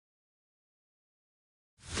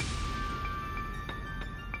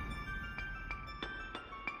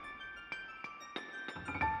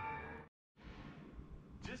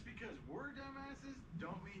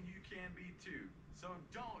can be too. So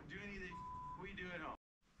don't do anything we do at home.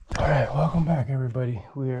 Alright, welcome back everybody.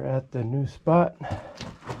 We are at the new spot.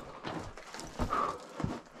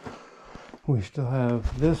 We still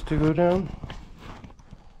have this to go down.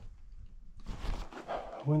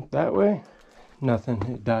 Went that way. Nothing,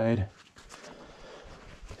 it died.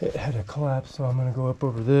 It had a collapse, so I'm gonna go up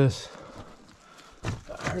over this.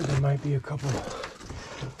 I heard there might be a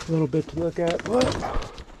little bit to look at, but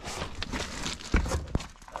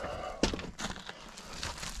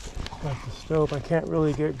like the stove, I can't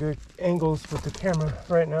really get good angles with the camera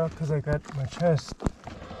right now because I got my chest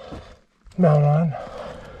mount on.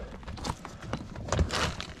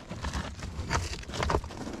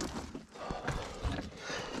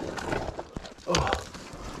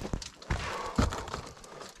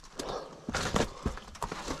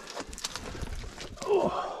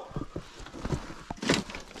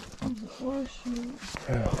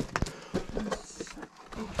 Yeah.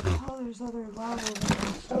 Oh, there's other lava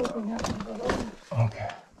opening up. Okay.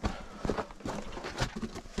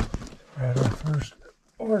 We're at our first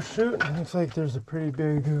ore chute. It looks like there's a pretty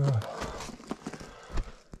big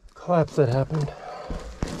collapse that happened.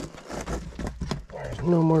 There's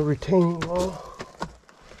no more retaining wall.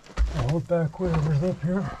 I'll hold back whatever's up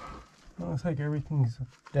here. It looks like everything's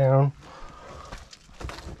down.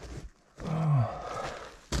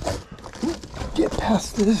 Get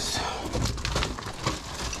past this.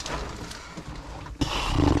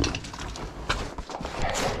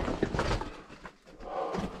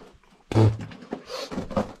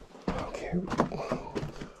 Okay.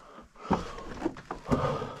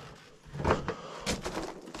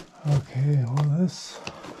 Okay, well this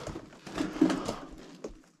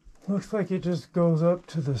looks like it just goes up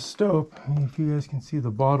to the stope. If you guys can see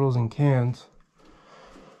the bottles and cans.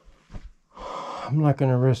 I'm not going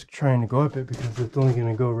to risk trying to go up it because it's only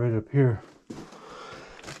going to go right up here.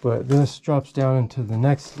 But this drops down into the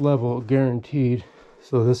next level, guaranteed.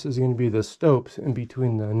 So this is going to be the stopes in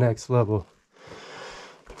between the next level.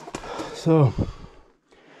 So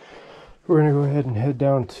we're going to go ahead and head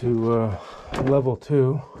down to level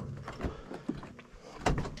 2.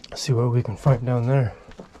 See what we can find down there.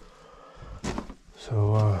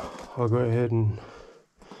 So I'll go ahead and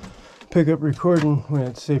pick up recording when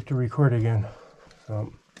it's safe to record again.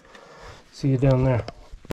 So, see you down there.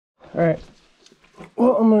 Alright,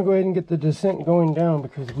 well, I'm going to go ahead and get the descent going down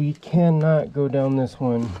because we cannot go down this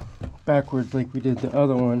one backwards like we did the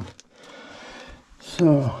other one.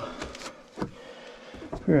 So,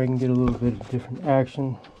 here I can get a little bit of different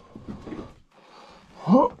action.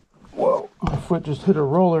 Oh, whoa, my foot just hit a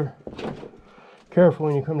roller. Careful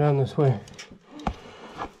when you come down this way.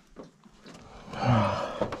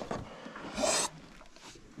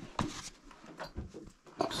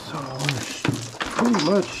 Pretty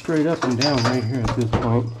much straight up and down right here at this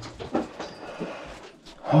point.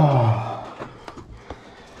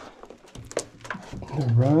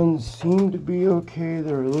 The runs seem to be okay.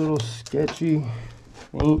 They're a little sketchy.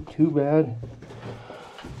 Ain't too bad.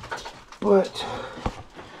 But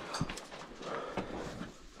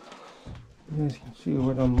you guys can see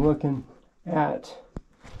what I'm looking at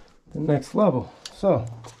the next level. So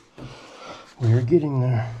we are getting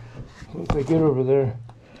there. Once I get over there.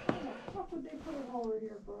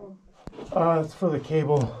 It's for the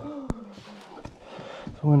cable.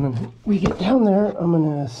 So when we get down there, I'm going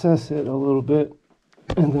to assess it a little bit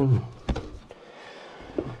and then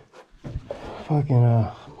fucking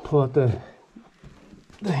pull out the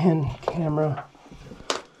hand camera.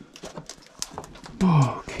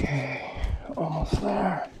 Okay, almost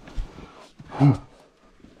there.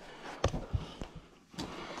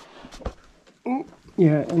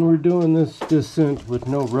 Yeah, and we're doing this descent with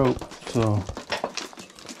no rope, so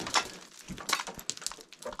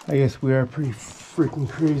I guess we are pretty freaking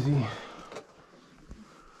crazy.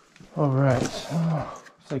 Alright, so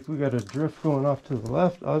it's like we got a drift going off to the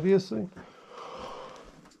left, obviously.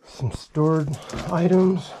 Some stored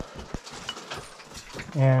items.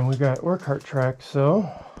 And we got ore cart tracks, so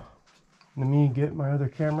let me get my other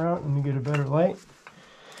camera out, let me get a better light.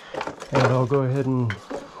 And I'll go ahead and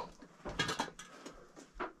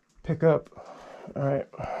pick up.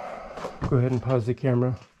 Alright, go ahead and pause the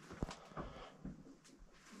camera.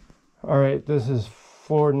 Alright, this is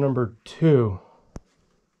floor number 2.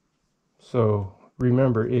 So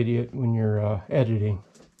remember, idiot, when you're editing.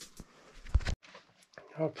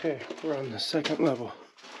 Okay, we're on the second level.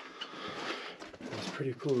 That's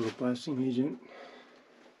pretty cool little blasting agent.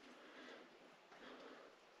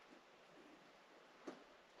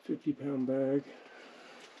 £50 bag.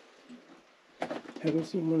 Haven't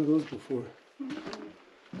seen one of those before.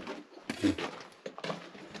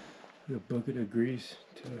 A bucket of grease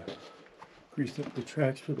to grease up the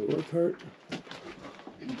tracks for the work cart.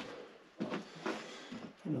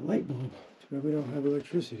 And a light bulb. Too bad we don't have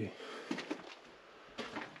electricity.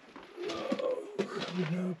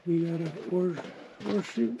 Coming up, we got a ore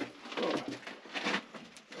chute.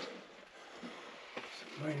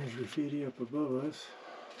 Some miners graffiti up above us.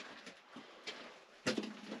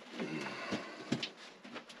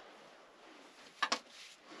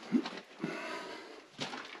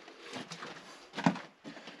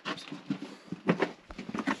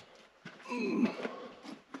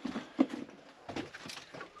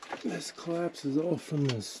 This collapse is all from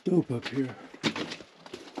the stope up here.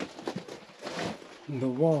 And the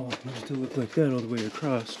wall used to look like that all the way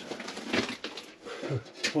across.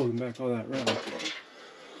 Holding back all that rock. This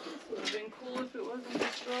would have been cool if it wasn't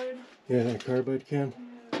destroyed. Yeah, that carbide can.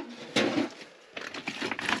 Yeah.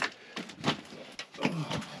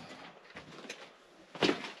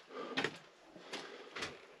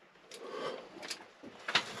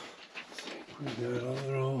 We got a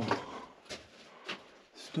little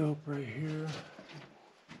stope right here.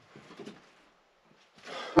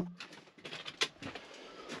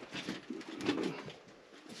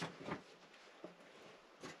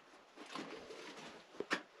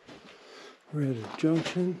 We're at a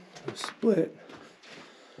junction, a split.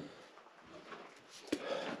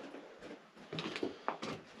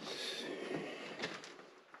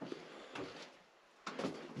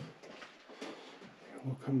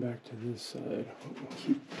 We'll come back to this side. We'll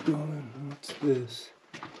keep going. What's this?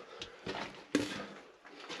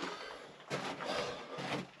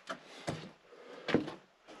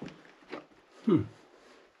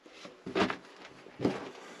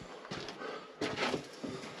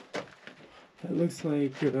 That looks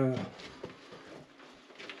like a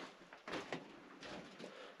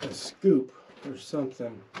scoop or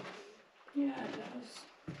something. Yeah, it does.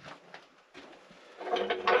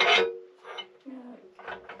 Yeah,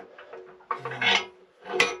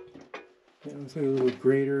 it looks like a little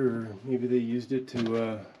grater, or maybe they used it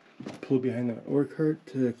to pull behind the ore cart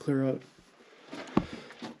to clear out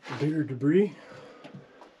bigger debris.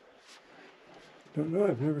 Don't know,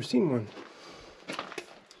 I've never seen one.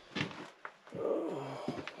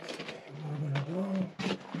 Okay, moving along.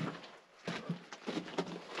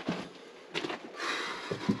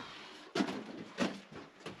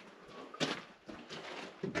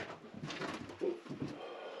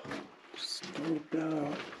 Scoped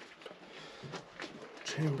out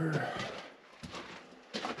chamber.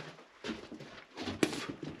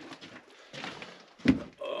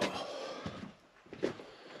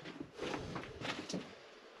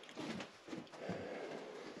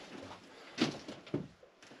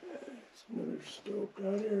 Another stoked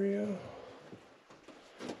out area.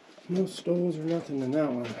 No stoles or nothing in that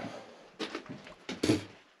one.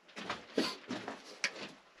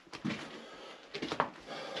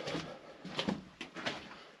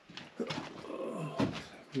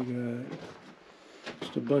 We got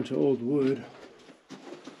just a bunch of old wood.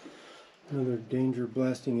 Another danger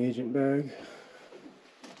blasting agent bag.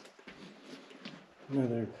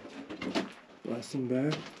 Another blasting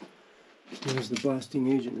bag. There's the blasting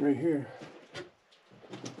agent right here.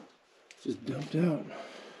 Just dumped out.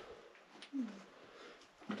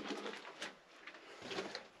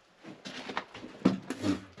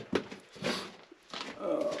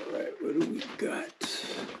 Alright, what do we got?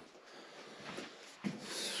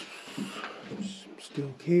 Some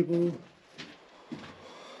steel cable.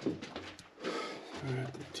 We're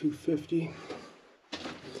at the 250.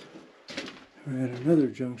 We're at another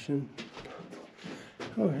junction.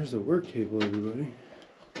 Oh, here's the work table, everybody.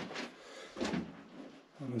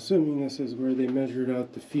 I'm assuming this is where they measured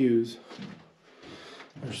out the fuse.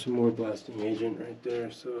 There's some more blasting agent right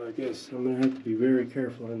there, so I guess I'm gonna have to be very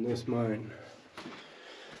careful in this mine.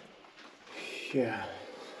 Yeah.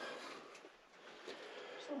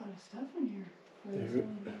 There's a lot of stuff in here. There's only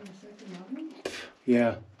been a second oven.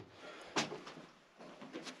 Yeah.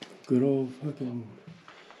 Good old fucking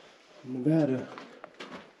Nevada.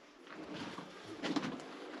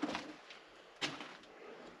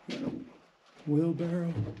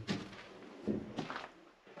 Wheelbarrow.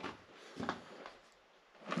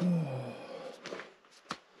 Oh.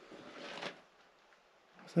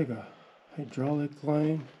 Looks like a hydraulic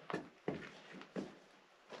line.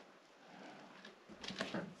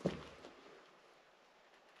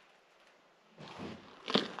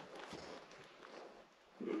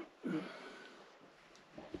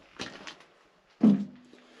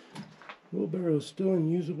 Wheelbarrow's still in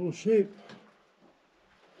usable shape.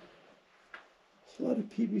 There's a lot of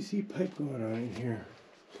PVC pipe going on in here.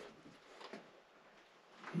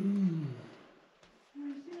 I seen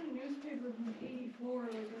a newspaper from '84,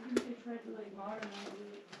 like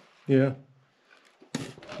Yeah.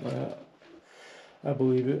 I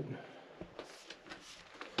believe it.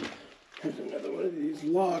 Here's another one of these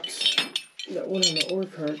locks that went on the ore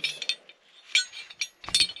carts.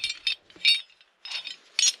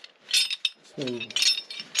 This one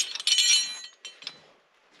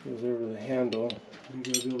goes over the handle.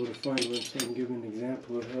 Maybe I'll be able to find one so I can give an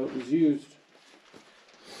example of how it was used.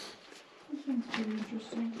 This one's pretty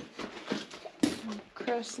interesting.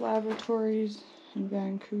 Crest Laboratories in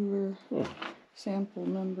Vancouver. Oh. Sample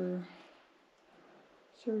number.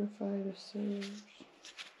 Certified assayers.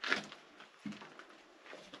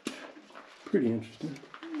 Pretty interesting.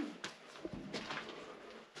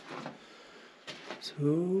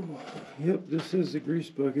 So, yep, this is the grease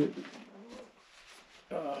bucket.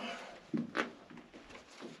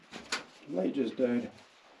 Light just died.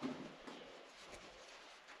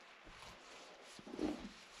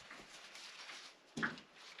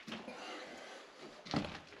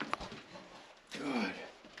 God.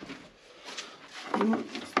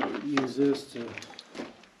 Use this to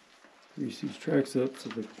grease these tracks up so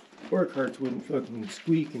the ore carts wouldn't fucking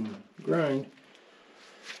squeak and grind.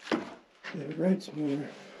 Yeah, right smoother.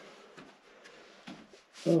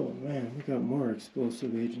 Oh man, we got more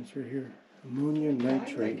explosive agents right here. Ammonium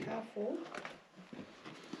nitrate. Like half full.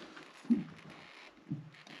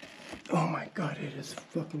 Oh my god, it is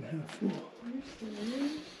fucking half full.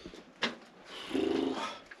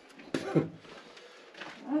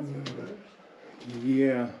 That's good.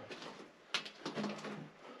 Yeah.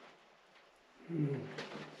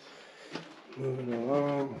 Moving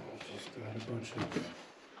along. Just got a bunch of.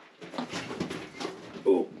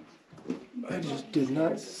 Oh, I just did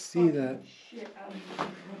not see that. Shit out of my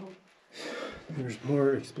throat. There's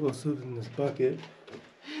more explosive in this bucket.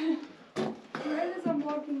 Right as I'm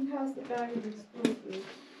walking past the bag of explosives.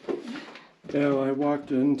 Yeah, well, I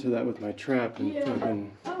walked into that with my trap and Yeah.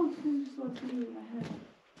 fucking. Oh, I just lost it in my head.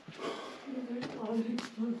 Yeah, there's a lot of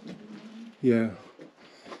explosives in Yeah.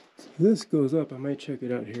 So this goes up. I might check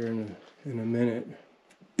it out here in a minute.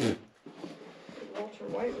 there. Walter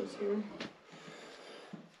White was here.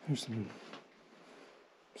 There's some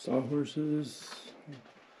sawhorses.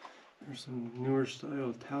 There's some newer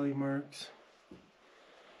style tally marks.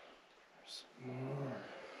 There's some more.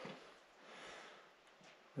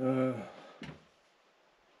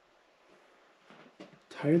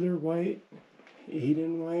 Tyler White,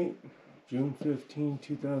 Aiden White, June 15,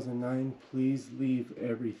 2009. Please leave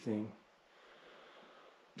everything.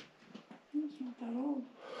 It's not that old.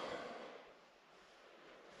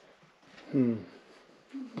 Hmm.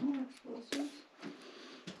 There's more explosives.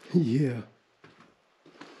 Yeah.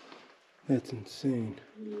 That's insane.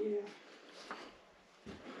 Yeah.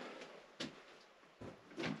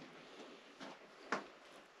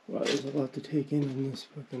 Wow, there's a lot to take in this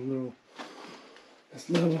fucking this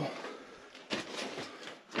level.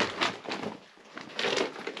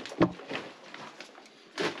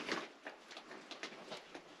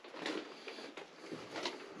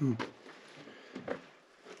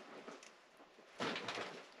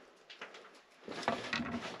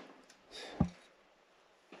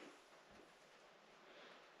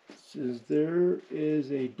 Says there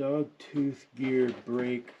is a dog tooth gear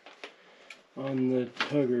break on the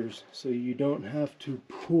tuggers, so you don't have to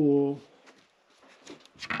pull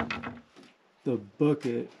the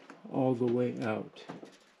bucket all the way out.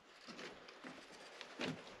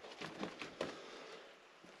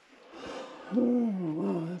 Oh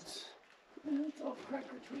wow, that's Yeah, it's all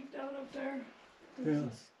cracker tweaked out up there. Yeah. There's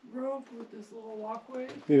this rope with this little walkway.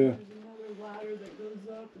 Yeah. There's another ladder that goes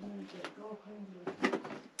up, and there's like all kinds of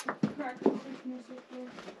cracker thickness up there.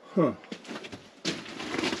 huh.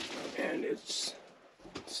 And it's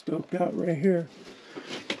stoked out right here.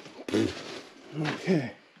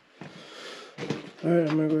 Okay. Alright,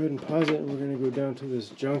 I'm gonna go ahead and pause it and we're gonna go down to this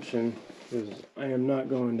junction because I am not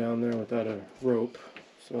going down there without a rope.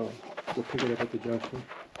 So we'll pick it up at the junction.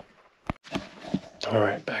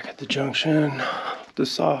 Alright, back at the junction. The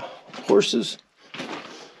saw horses.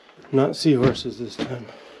 Not seahorses this time.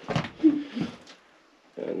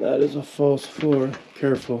 And that is a false floor.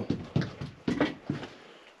 Careful.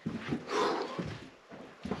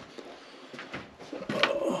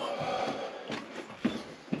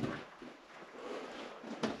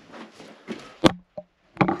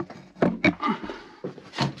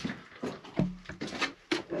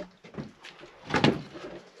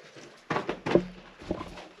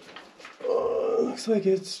 Looks like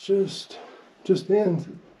it's just ends.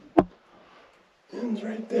 Ends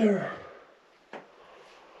right there.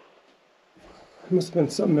 Must have been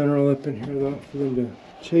some mineral up in here though for them to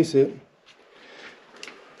chase it.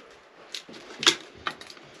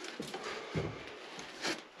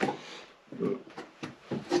 Okay.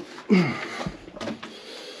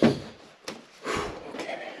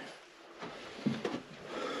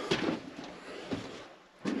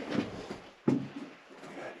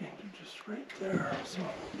 Got into just right there. So.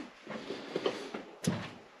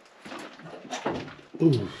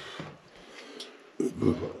 Ooh.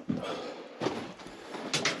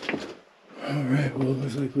 All right. Well,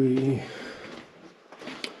 looks like we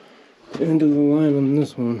ended the line on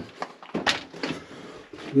this one.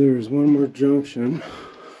 There's one more junction.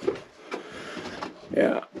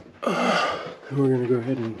 Yeah. We're gonna go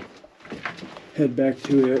ahead and head back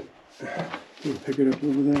to it and pick it up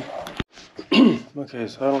over there. Okay,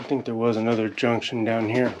 so I don't think there was another junction down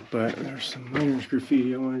here, but there's some miners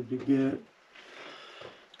graffiti I wanted to get.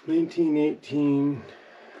 1918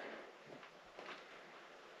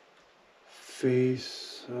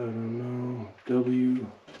 face, I don't know, W,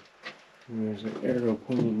 and there's an arrow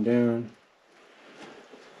pointing down.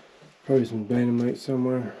 Probably some dynamite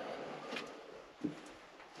somewhere.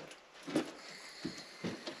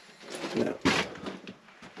 Yeah.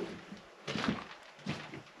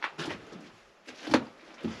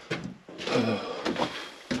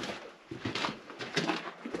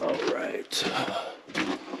 All right.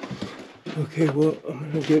 Okay, well,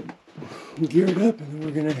 I'm gonna get geared up and then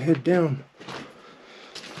we're gonna head down.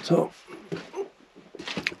 So,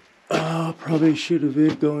 I'll probably shoot a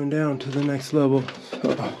vid going down to the next level.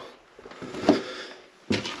 So,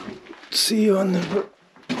 see you on the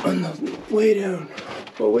way down.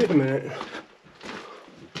 Oh, wait a minute.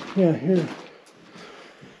 Yeah,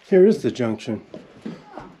 here is the junction.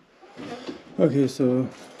 Okay, so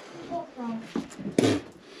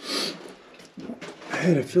I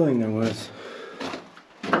had a feeling there was.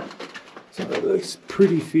 So it looks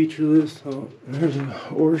pretty featureless. Oh, there's an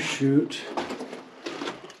ore chute.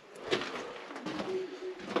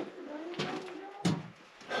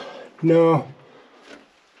 No.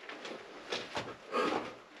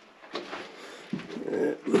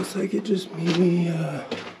 It looks like it just maybe,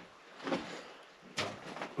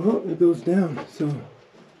 oh, it goes down. So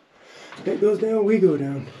it goes down, we go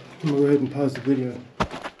down. I'm gonna go ahead and pause the video.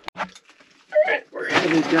 Alright, we're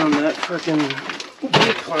headed down that frickin'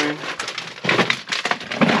 decline.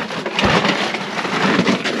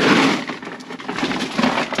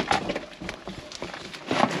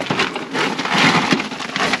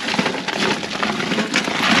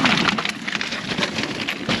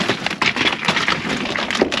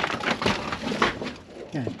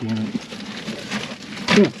 God damn it.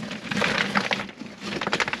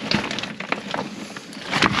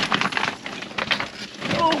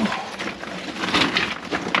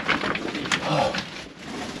 Oh.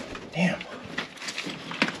 Damn.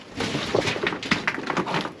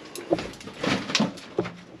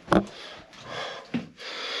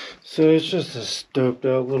 So it's just a stoked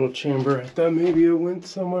out little chamber. I thought maybe it went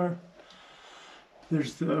somewhere.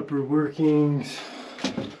 There's the upper workings.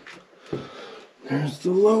 There's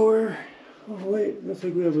the lower. Oh wait, looks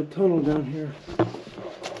like we have a tunnel down here.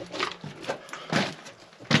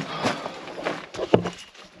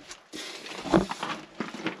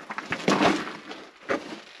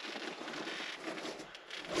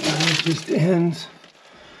 It just ends.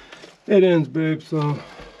 It ends, babe, so.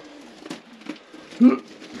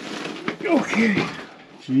 Okay.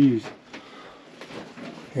 Jeez.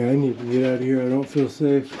 Yeah, I need to get out of here. I don't feel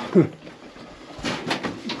safe.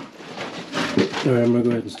 Alright, I'm gonna go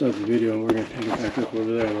ahead and stop the video and we're gonna take it back up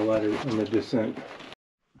over there on the ladder on the descent.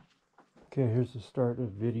 Okay, here's the start of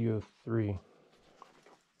video 3.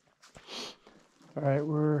 Alright,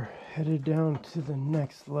 we're headed down to the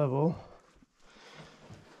next level.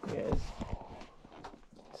 You guys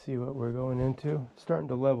see what we're going into? It's starting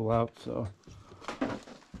to level out, so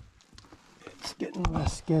it's getting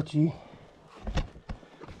less sketchy.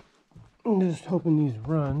 I'm just hoping these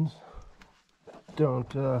runs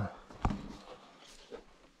don't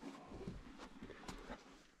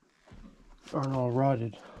aren't all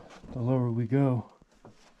rotted the lower we go.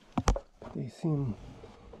 They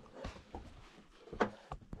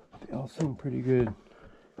all seem pretty good.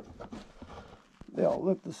 They all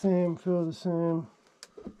look the same, feel the same.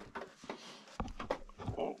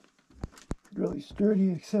 Really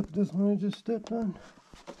sturdy, except this one I just stepped on.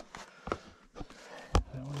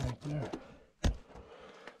 That one right there.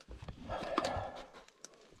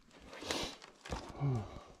 We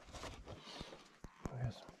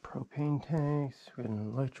got some propane tanks, we got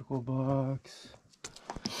an electrical box.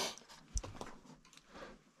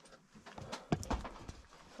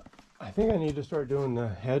 I think I need to start doing the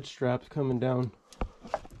head straps coming down.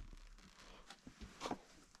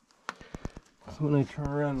 So when I turn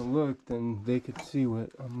around and look, then they could see what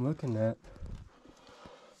I'm looking at.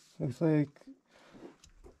 Looks like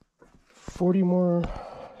 40 more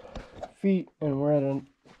feet and we're at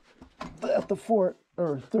the fourth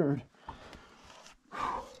or third.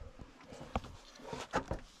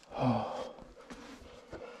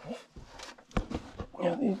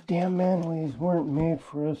 Yeah, these damn manways weren't made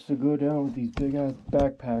for us to go down with these big ass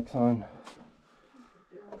backpacks on.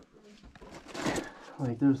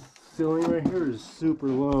 Like, their ceiling right here is super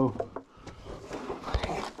low.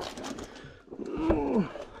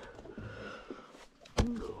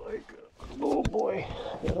 Like, oh boy,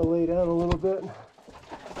 gotta lay down a little bit.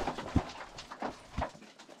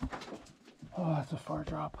 Oh, that's a far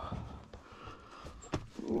drop.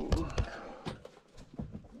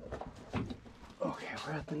 Okay,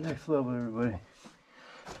 we're at the next level, everybody.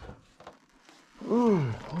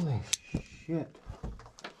 Holy shit.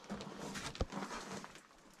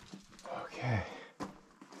 Okay.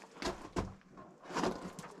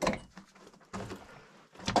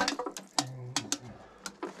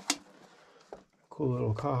 Cool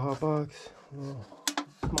little Kaha box, little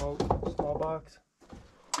small box.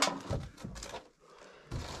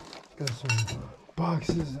 Got some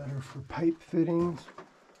boxes that are for pipe fittings.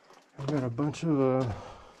 I've got a bunch of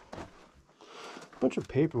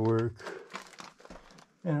paperwork,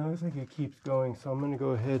 and it looks like it keeps going. So I'm gonna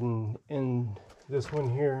go ahead and end this one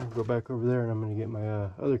here, go back over there, and I'm gonna get my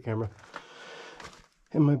other camera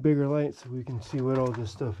and my bigger light so we can see what all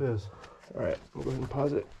this stuff is. All right, we'll go ahead and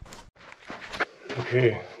pause it.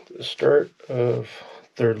 Okay, the start of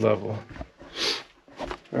third level.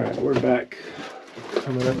 All right, we're back.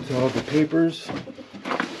 Coming up to all the papers.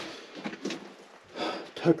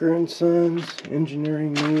 Tucker and Sons,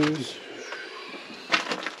 engineering news.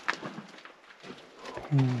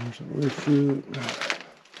 There's a refute.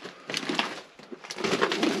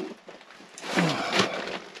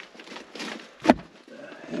 What the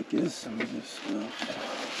heck is some of this stuff?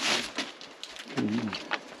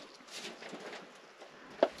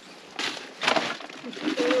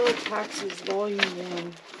 Federal Taxes,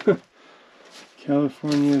 Volume 1.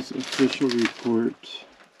 California's official report.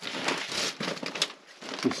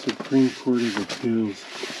 The Supreme Court of Appeals.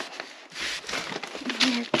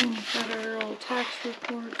 American Federal Tax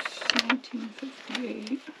Reports,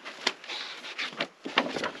 1958.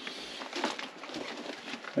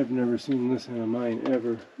 I've never seen this in a mine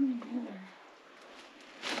ever. Me neither.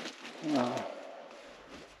 Wow.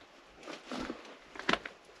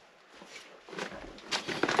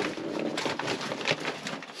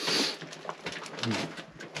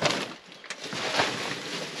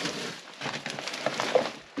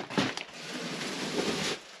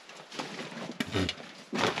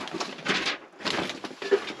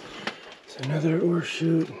 It's another ore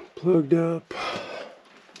chute plugged up.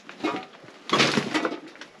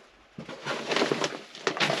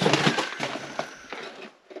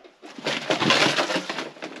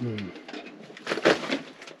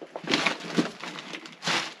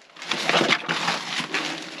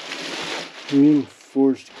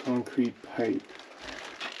 Reinforced concrete pipe.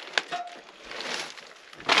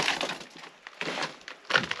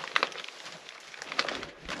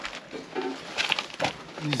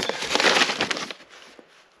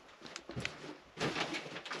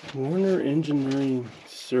 Warner Engineering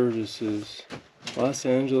Services, Los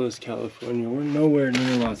Angeles, California. We're nowhere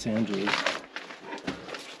near Los Angeles.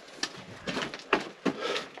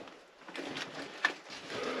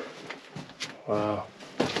 Wow.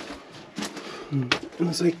 It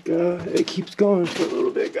looks like it keeps going for a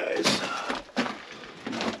little bit, guys.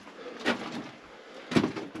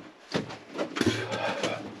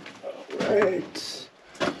 Alright.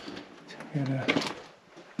 Got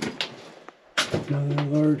another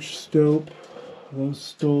large stope. Those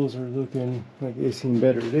stoles are looking like they've seen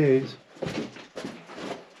better days.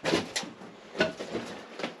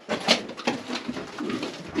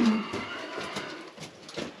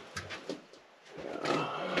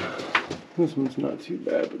 This one's not too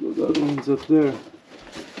bad, but those other ones up there.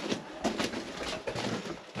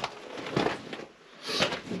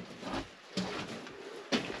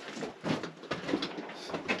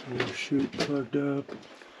 Another chute plugged up.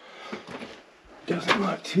 Doesn't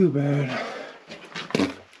look too bad.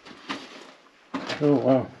 Oh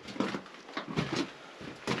wow.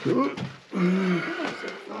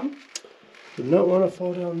 Did not want to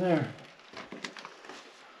fall down there.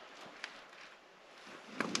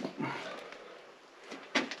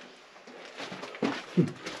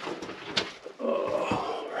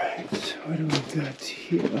 Alright, what do we got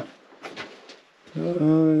here?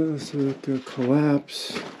 Looks like a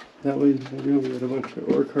collapse. That way maybe we got a bunch of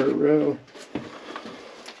ore cart row.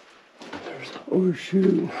 There's an ore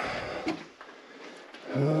chute.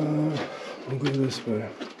 We'll go this way.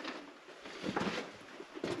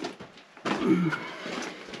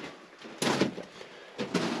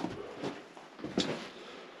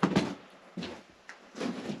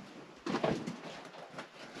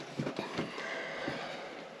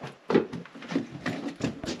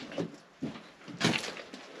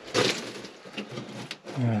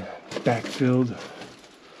 Backfilled.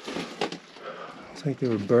 It's like they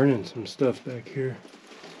were burning some stuff back here.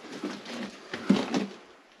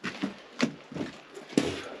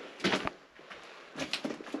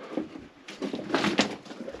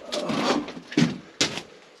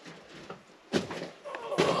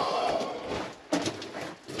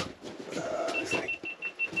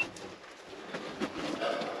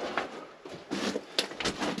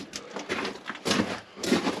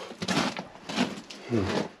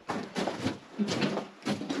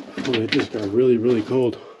 Oh, it just got really, really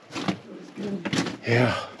cold.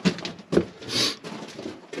 Yeah. I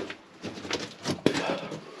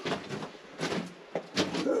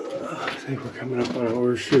think we're coming up on an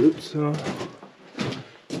overshoot, so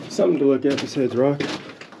something to look at besides rock. I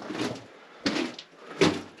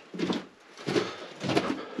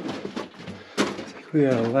think we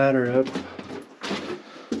got a ladder up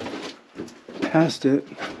past it.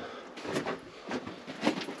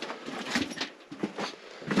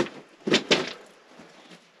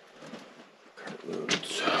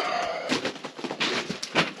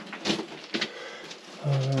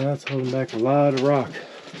 That's holding back a lot of rock.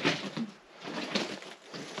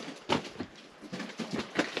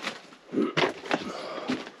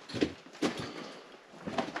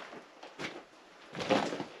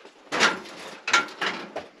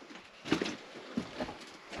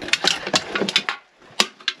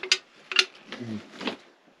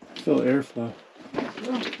 Feel airflow.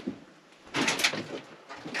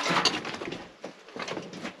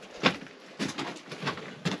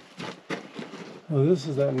 Oh, this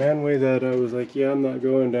is that manway that I was like, yeah, I'm not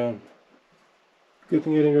going down. Good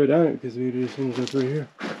thing I didn't go down it because we just ended up right here.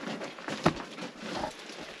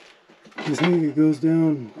 I think it goes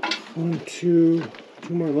down two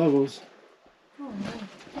more levels. Oh,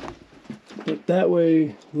 no. But that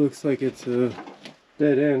way looks like it's a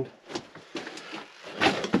dead end.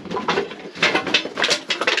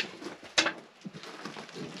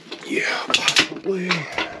 Yeah, possibly.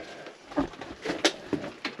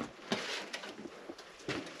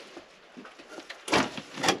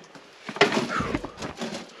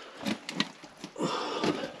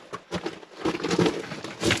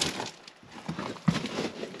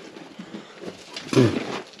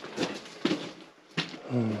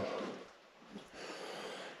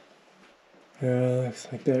 Yeah, looks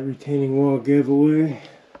like that retaining wall gave away.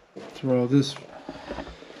 That's where all this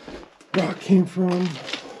rock came from.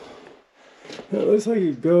 It looks like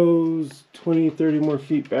it goes 20, 30 more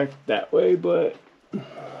feet back that way, but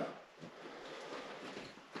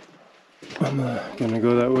I'm not gonna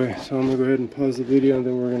go that way. So I'm gonna go ahead and pause the video and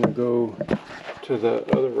then we're gonna go to the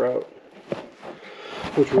other route,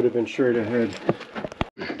 which would have been straight ahead.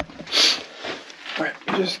 Alright,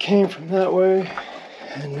 we just came from that way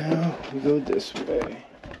and now we go this way.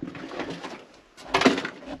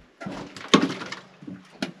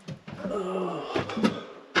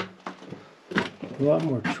 A lot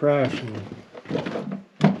more trash and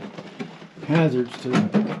hazards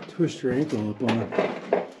to twist your ankle up on.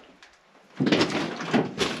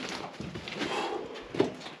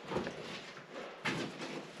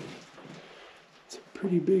 It's a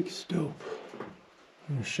pretty big stope.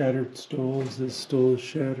 And shattered stoles. This stole is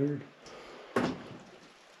shattered.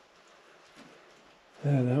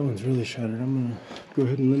 Yeah, that one's really shattered. I'm gonna go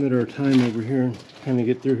ahead and limit our time over here and kind of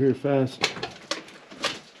get through here fast.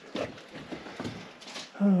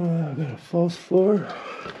 I've got a false floor.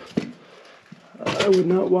 I would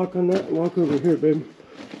not walk on that. Walk over here, babe.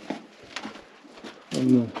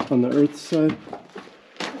 On the earth side.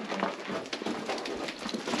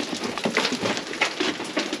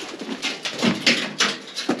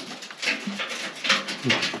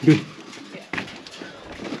 Good.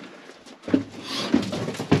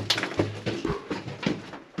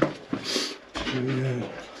 Yeah.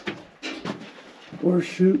 Or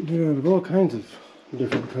shoot, we have all kinds of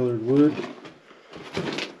different colored wood. I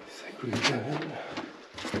think we've got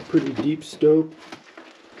a pretty deep stope.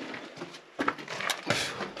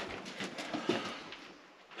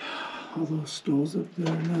 All those stoles up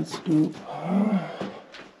there in that stope.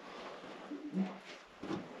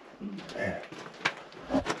 Man.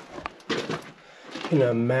 I can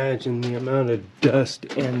imagine the amount of dust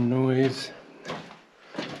and noise.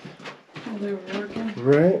 Oh, they were working.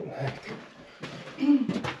 Right?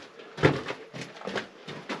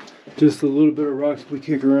 Just a little bit of rocks we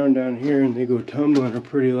kick around down here and they go tumbling are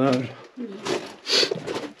pretty loud.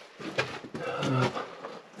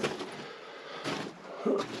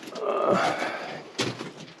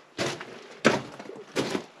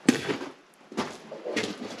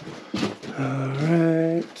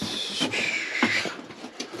 Alright.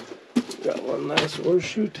 Got one last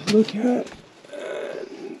horseshoe to look at.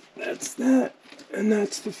 And that's that. And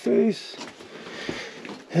that's the face.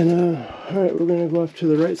 And alright, we're gonna go off to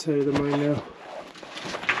the right side of the mine now.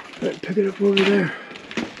 Alright, pick it up over there.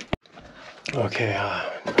 Okay,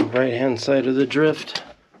 right hand side of the drift.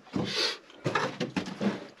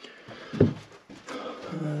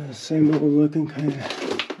 Same old looking kind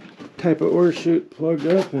of type of ore chute, plugged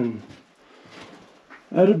up and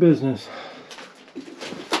out of business.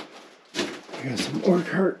 I got some ore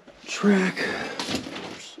cart track.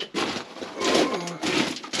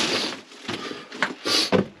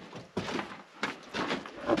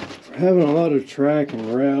 We're having a lot of track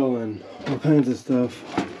and rail and all kinds of stuff.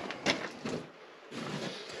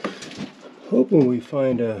 Hoping we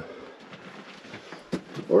find a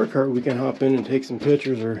ore cart we can hop in and take some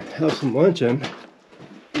pictures or have some lunch in.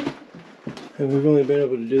 And we've only been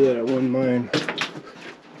able to do that at one mine.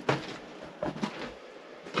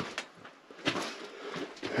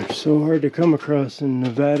 They're so hard to come across in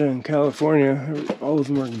Nevada and California. All of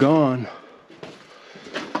them are gone.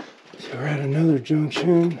 So we're at another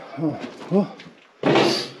junction. Oh, well.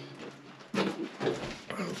 This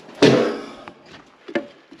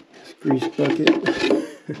grease bucket.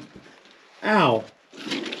 Ow!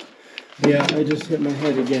 Yeah, I just hit my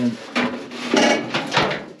head again.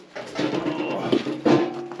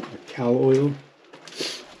 Cow oil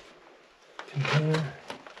container.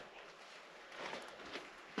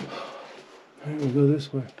 Alright, we'll go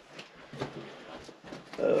this way.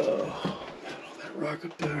 Oh, got all that rock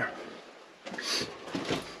up there.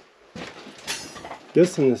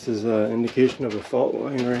 Guessing this is an indication of a fault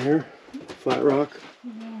line right here. Flat rock.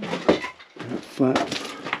 Flat.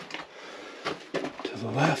 To the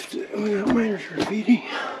left, we got miners graffiti.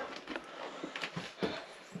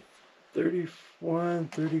 31,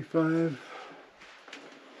 35,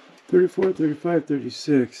 34, 35,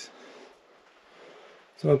 36.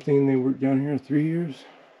 Something they worked down here 3 years.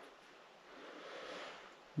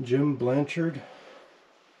 Jim Blanchard.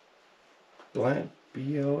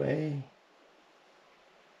 B-L-A-N-C-H.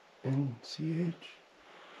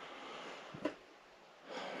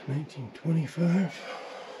 $1925.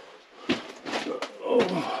 Oh.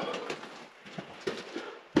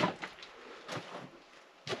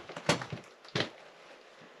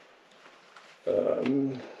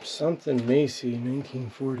 Something Macy,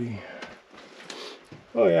 1940.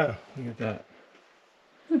 Oh yeah, look at that.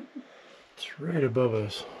 It's right above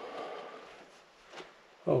us.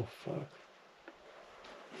 Oh fuck.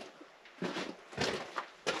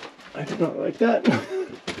 I do not like that.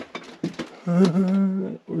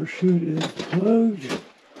 That ore chute is plugged.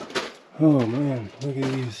 Oh man, look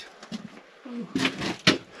at these.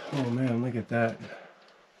 Oh man, look at that.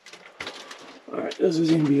 Alright, this is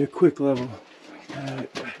going to be a quick level. God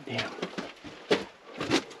damn.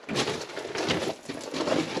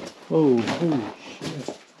 Oh, holy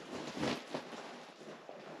shit.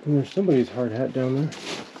 And there's somebody's hard hat down there.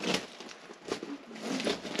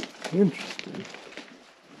 Interesting.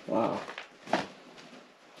 Wow.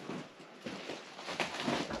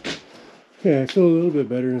 Okay, I feel a little bit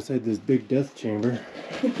better inside this big death chamber.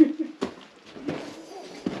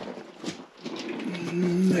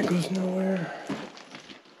 That goes nowhere.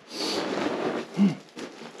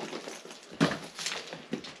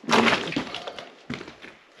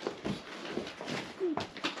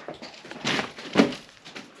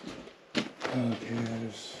 Okay,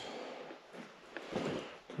 there's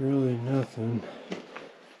really nothing.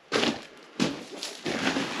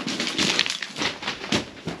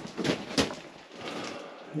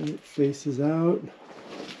 And it faces out.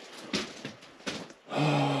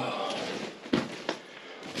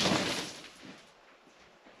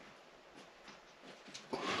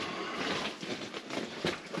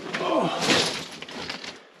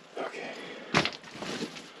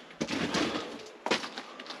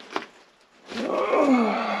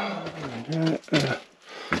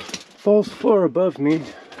 False floor above me,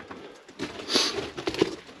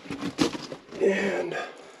 and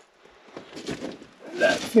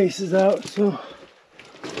that faces out, so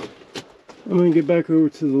I'm gonna get back over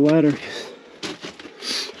to the ladder because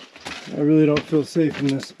I really don't feel safe in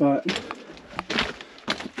this spot.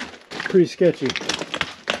 Pretty sketchy.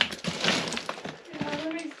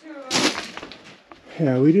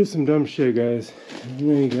 Yeah, we do some dumb shit, guys. You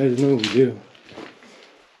know, you guys know we do.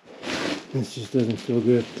 This just doesn't feel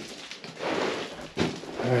good.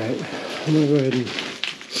 Alright, I'm gonna go ahead and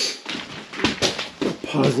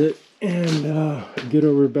pause it and get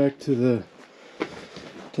over back to the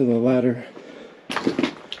ladder.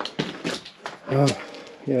 Yeah,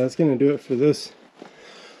 that's gonna do it for this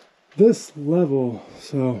level.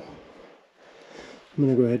 So I'm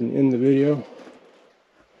gonna go ahead and end the video.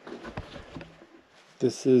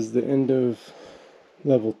 This is the end of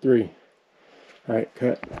level 3. Alright,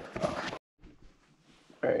 cut.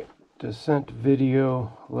 Alright, descent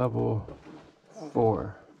video level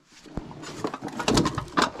 4.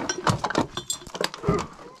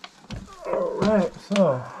 Alright,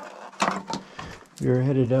 so you're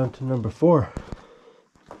headed down to number 4.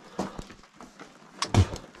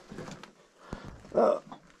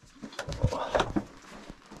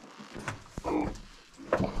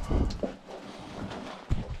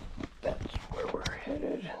 That's where we're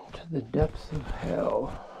headed, to the depths of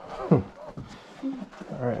hell.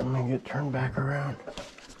 Alright, I'm gonna get turned back around.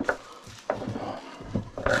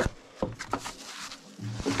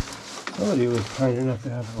 Somebody was kind enough to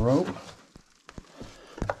have a rope.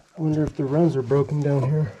 I wonder if the runs are broken down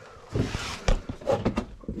here,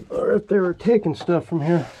 or if they were taking stuff from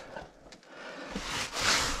here.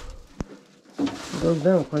 It goes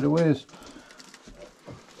down quite a ways.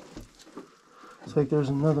 Looks like there's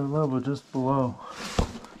another level just below.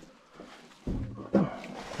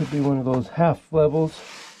 Could be one of those half levels.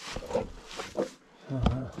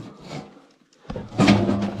 A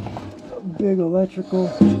big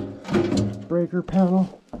electrical breaker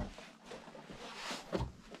panel.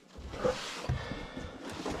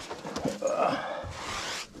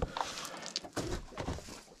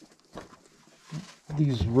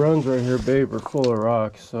 These runs right here, babe, are full of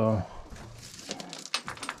rocks, so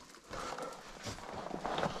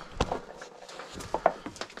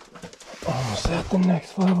almost at the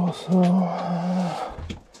next level. So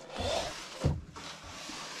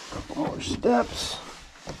couple more steps.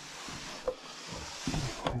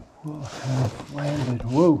 We will have landed.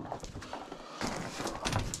 Whoa.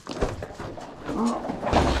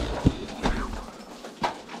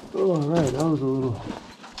 Oh, all right, that was a little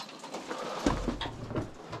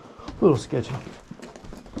sketchy.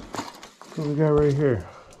 What we got right here?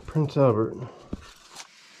 Prince Albert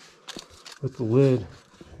with the lid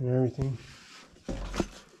and everything.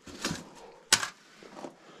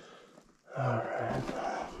 Alright.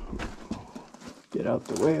 Get out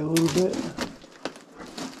the way a little bit.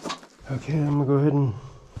 Okay, I'm gonna go ahead and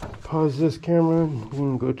pause this camera and we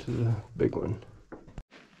can go to the big one.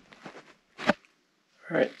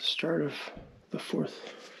 Alright, start of the 4th.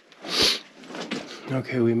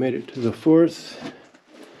 Okay, we made it to the 4th.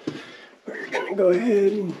 We're gonna go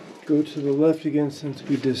ahead and go to the left again since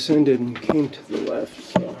we descended and came to the left.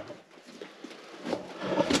 So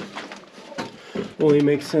only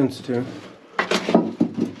makes sense to.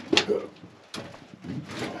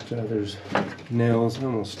 There's nails. I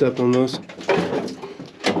almost stepped on those.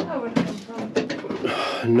 That would come from.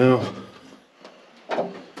 No.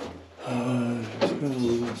 There's got a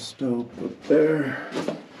little stove up there.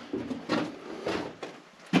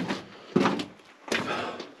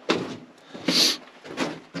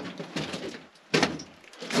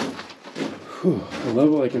 Whew, a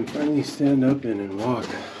level I can finally stand up in and walk.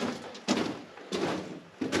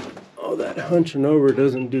 Oh, that hunching over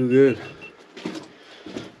doesn't do good.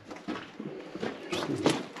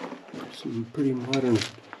 There's some pretty modern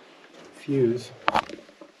views.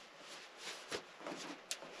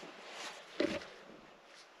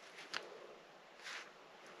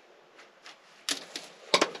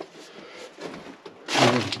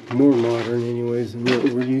 More modern anyways than what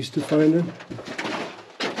we're used to finding.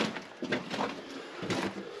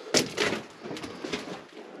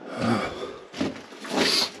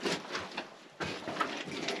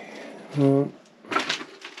 Well,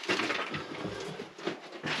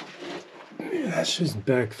 that's just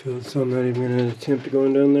backfield, so I'm not even going to attempt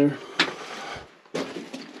going down there.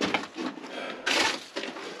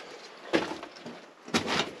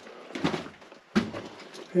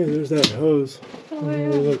 Hey, there's that hose. Oh,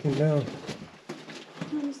 We're yeah. looking down.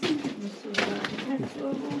 I was thinking this was a 10th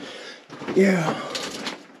level. Yeah.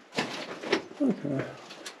 Okay.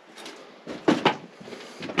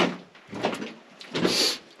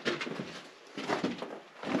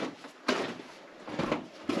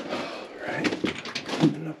 Alright.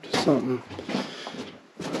 Coming up to something.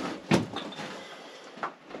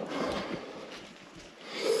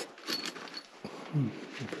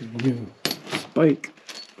 Pretty new spike.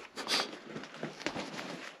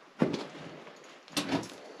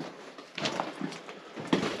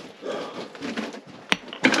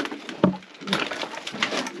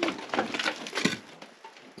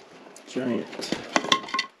 Giant.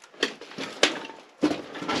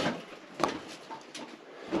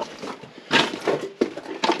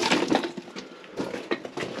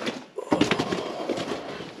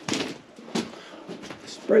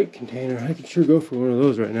 Sprite container. I could sure go for one of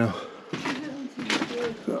those right now.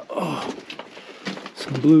 Oh,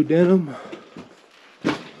 some blue denim.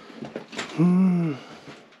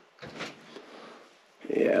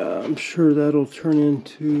 Yeah, I'm sure that'll turn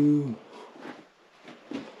into...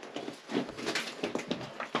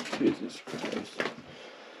 Jesus Christ.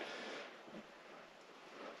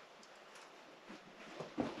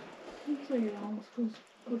 Looks like it almost goes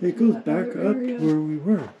up It to goes that back other up area. to where we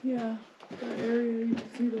were. Yeah, that area, you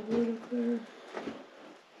can see the wood up there.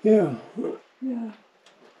 Yeah. Yeah.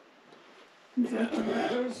 Exactly where it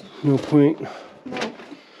goes. No point. No.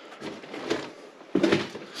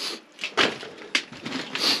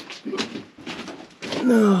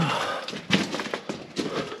 No.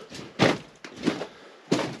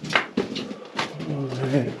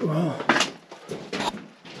 Alright, well.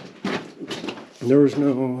 There was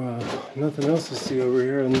nothing else to see over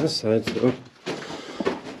here on this side, so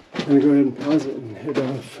I'm gonna go ahead and pause it and head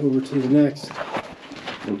off over to the next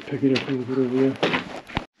and pick it up and get over here.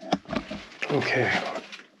 Okay,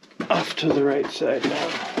 off to the right side now.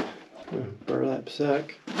 Burlap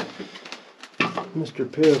sack. Mr.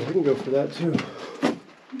 Pibb, we can go for that too.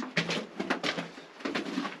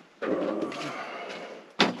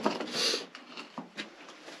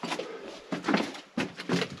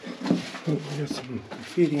 Oh, we got some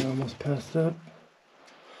graffiti almost passed up.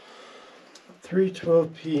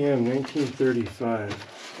 3:12 p.m. 1935.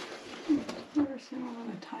 Never seen a lot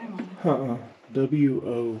of time on it.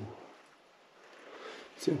 W.O.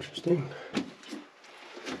 It's interesting.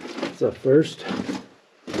 It's a first.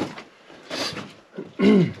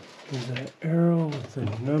 There's an arrow with the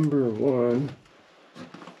number 1.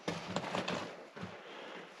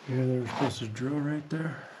 Yeah, they were supposed to drill right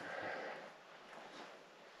there.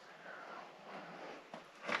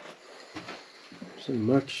 Some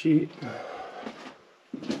muck sheet.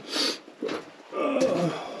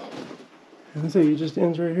 I say it just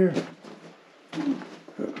ends right here.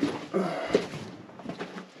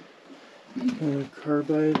 A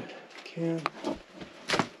carbide can.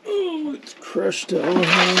 Oh, it's crushed to all.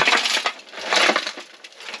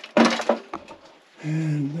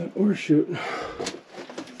 And that ore chute.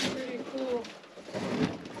 Pretty cool.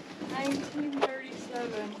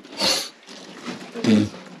 1937.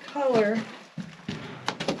 This color.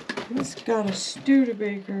 This got a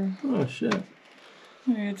Studebaker. Oh shit.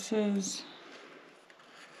 It says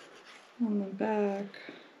on the back,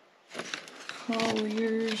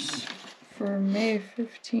 Colliers for May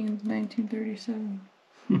 15th, 1937.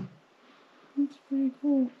 That's pretty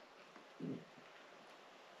cool.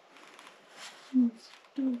 That's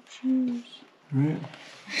dope shoes. Right.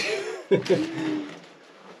 That's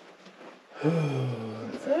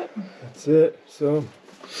it? That's it. So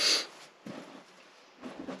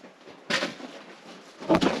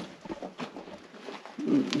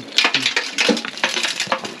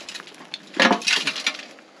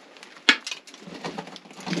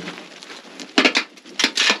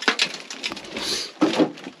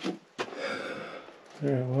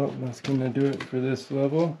alright, well, that's gonna do it for this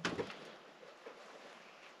level.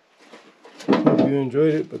 Hope you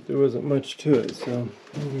enjoyed it, but there wasn't much to it, so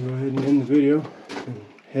I'm gonna go ahead and end the video and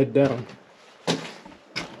head down.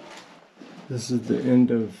 This is the end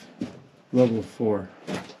of level 4.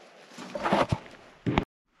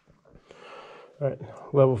 Alright,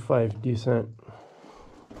 level 5 descent.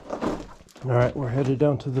 Alright, we're headed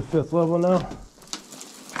down to the 5th level now.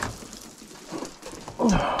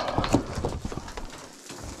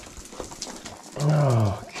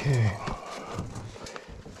 Okay.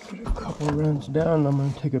 Get a couple runs down. I'm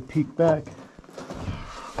going to take a peek back.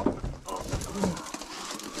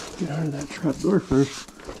 Get out of that trap door first.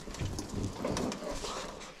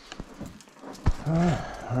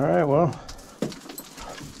 Alright, well.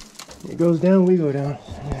 It goes down, we go down.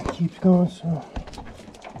 And it keeps going, so.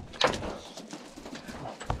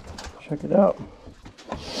 Check it out.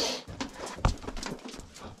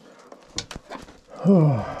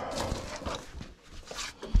 Oh.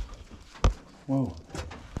 Whoa.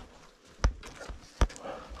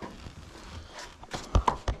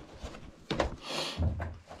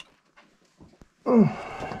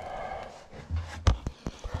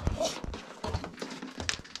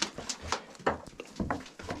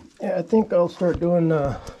 Yeah, I think I'll start doing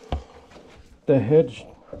the hedge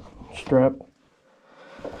strap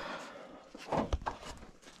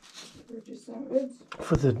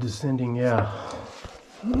for the descending, yeah.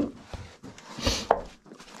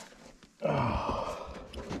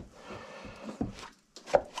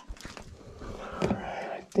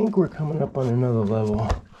 I think we're coming up on another level.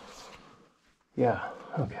 Yeah,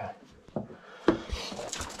 okay.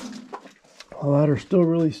 The ladder's still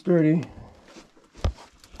really sturdy.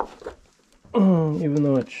 even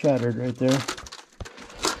though it's shattered right there.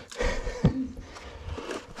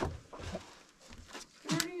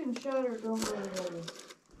 Sturdy and shattered don't go together.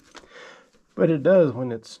 But it does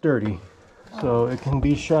when it's sturdy. So it can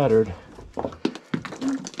be shattered.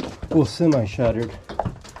 Well, semi-shattered.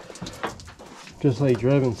 Just like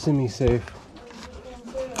driving semi-safe.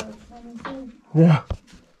 Yeah.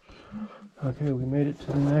 Okay, we made it to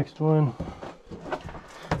the next one.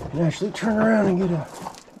 And actually turn around and get a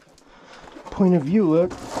point of view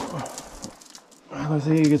look. I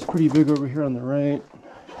say it gets pretty big over here on the right.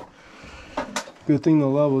 Good thing the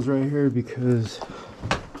level's right here because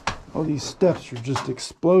all these steps are just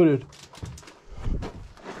exploded.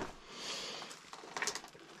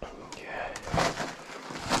 Okay.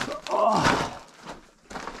 Oh.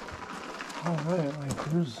 Alright, like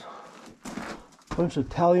there's a bunch of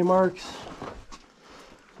tally marks.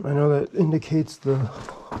 I know that indicates the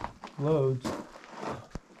loads.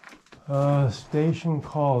 Station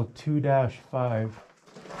call 2-5.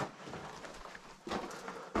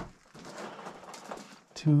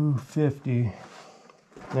 250.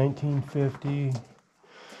 1950.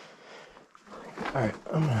 Alright,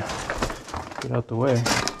 I'm gonna get out the way.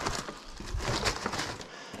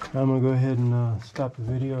 Now I'm gonna go ahead and stop the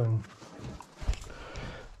video and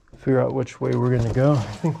figure out which way we're gonna go. I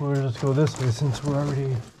think we're gonna just go this way since we're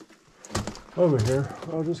already over here.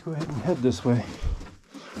 I'll just go ahead and head this way.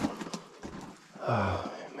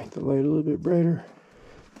 Make the light a little bit brighter.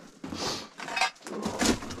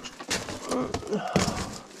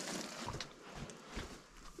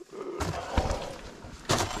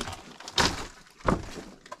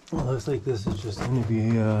 Well, looks like this is just going to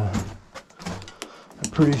be a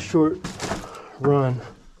pretty short run.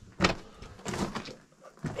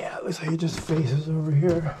 Yeah, it looks like it just faces over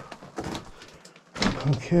here.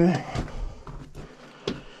 Okay.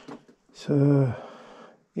 So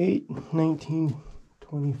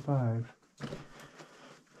 8/19/25.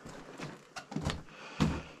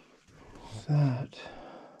 What's that?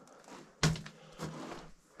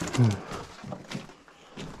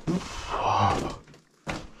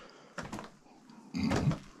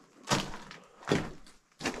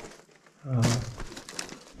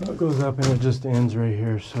 It goes up and it just ends right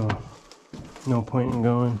here, so no point in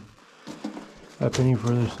going up any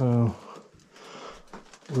further. So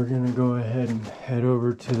we're gonna go ahead and head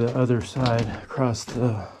over to the other side across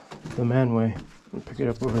the manway and pick it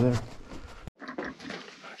up over there.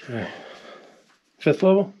 Okay. 5th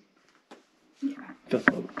level? Yeah. 5th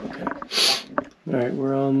level, okay. Alright,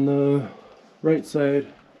 we're on the right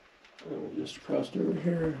side. We just crossed over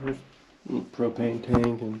here. There's a propane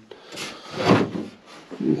tank and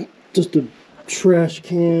just a trash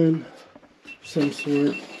can of some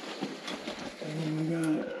sort. And we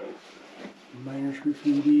got miners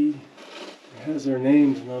graffiti. It has their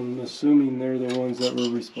names, and I'm assuming they're the ones that were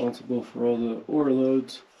responsible for all the ore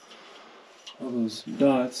loads. All those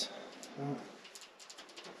dots. So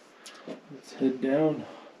let's head down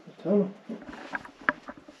the tunnel.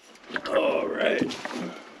 All right.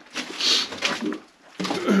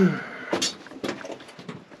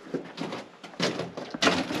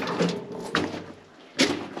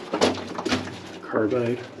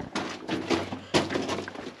 Carbide.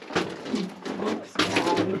 Looks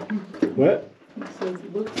bad. What? It says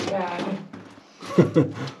looks bad.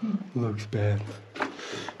 Looks bad.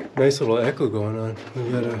 Nice little echo going on.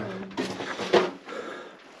 We got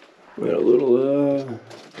a little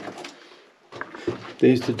they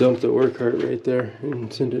used to dump the ore cart right there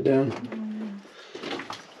and send it down.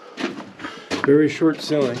 Very short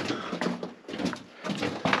ceiling.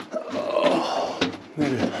 Oh,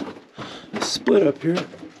 got a split up here.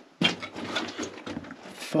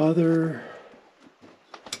 Father.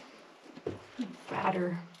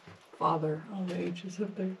 Father. All the H's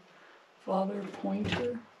up there. Father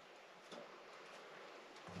Pointer.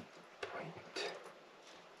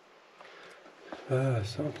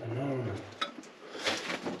 Something on.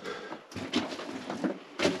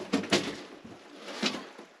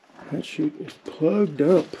 That chute is plugged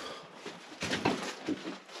up.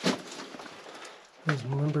 That's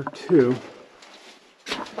number 2.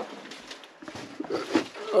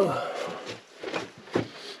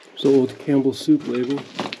 It's an old Campbell soup label.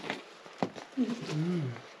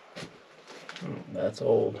 Oh, that's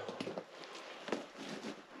old.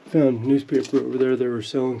 Found newspaper over there. They were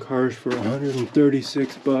selling cars for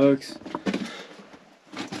 $136,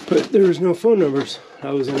 but there was no phone numbers.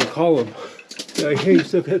 I was in a column. Like, hey, you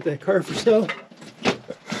still got that car for sale?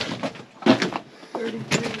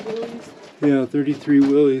 33 Willies. Yeah, 33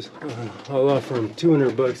 Willies. I'll offer them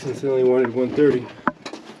 $200 since they only wanted 130.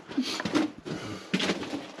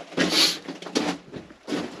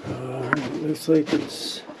 looks like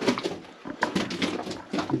it's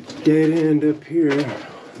dead end up here.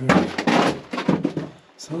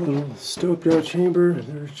 It's a little stoked out chamber.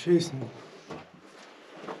 They're chasing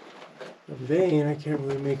a vein. I can't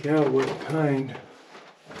really make out what kind.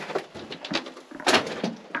 I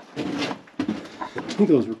think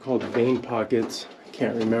those were called vein pockets. I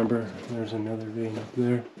can't remember. There's another vein up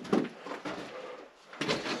there.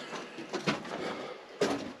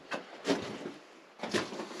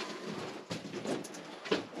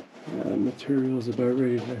 The material's about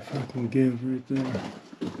ready to fucking give right there.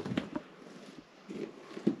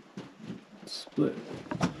 Split.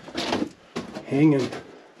 Hanging.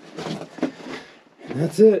 And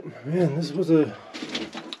that's it. Man, this was a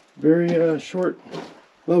very short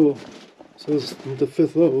level. So this is the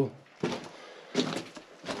 5th level.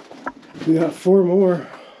 We got 4 more.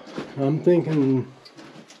 I'm thinking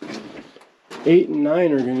 8 and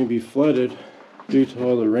 9 are going to be flooded due to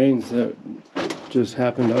all the rains that just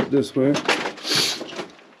happened up this way.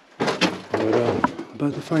 But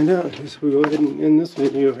about to find out. So we go ahead and end this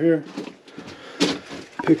video here.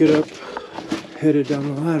 Pick it up, headed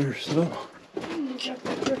down the ladder. So You got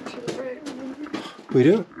the drift to the right, remember? we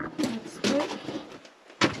do. That's it.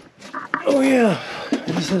 Oh yeah,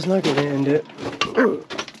 this is not going to end it.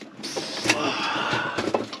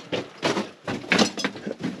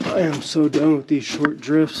 I am so done with these short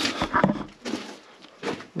drifts.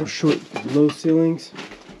 Or short low ceilings.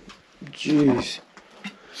 Jeez.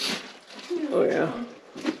 Oh yeah.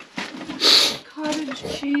 Cottage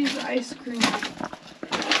cheese ice cream.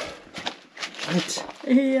 What?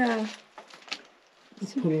 Yeah.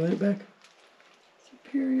 Let's put a light back.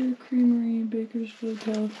 Superior Creamery, Bakersfield,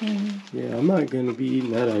 California. Yeah, I'm not going to be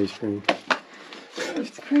eating that ice cream.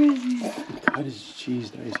 It's crazy. Cottage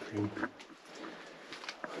cheese ice cream.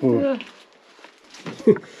 Oh. Ugh.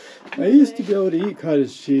 I used to be able to eat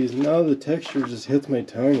cottage cheese. Now the texture just hits my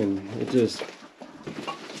tongue and it just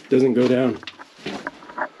doesn't go down.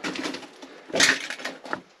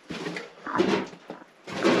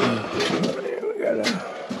 We got a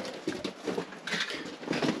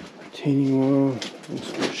retaining wall.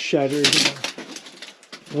 It's shattered.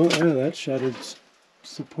 Oh, yeah, that's shattered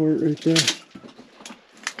support right there.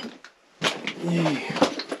 Yay.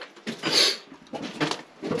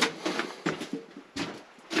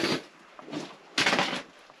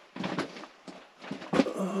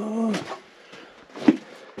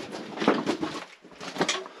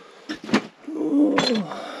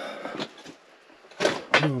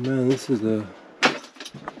 Oh man, this is the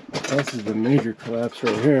major collapse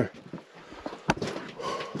right here.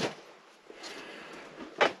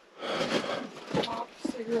 Pop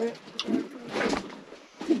cigarette.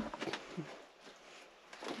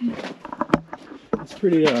 It's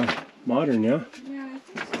pretty modern, yeah. Yeah, I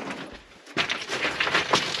think so.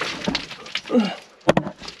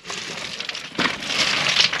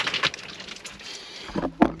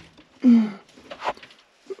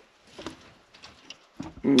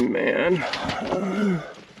 Man.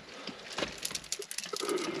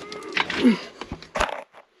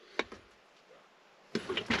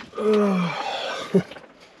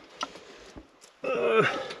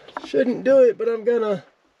 Shouldn't do it, but I'm gonna.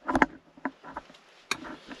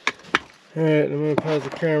 Alright, I'm gonna pause the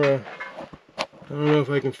camera. I don't know if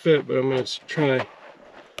I can fit, but I'm gonna try.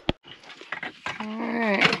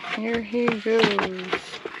 Alright, here he goes.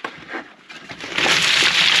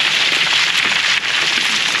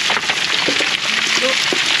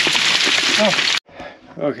 Oh.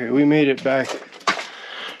 Okay, we made it back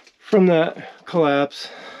from that collapse,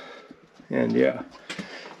 and yeah,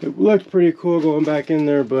 it looked pretty cool going back in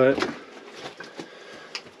there, but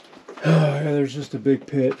yeah, there's just a big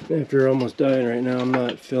pit. After almost dying right now, I'm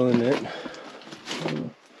not feeling it.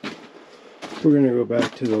 We're gonna go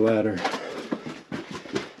back to the ladder.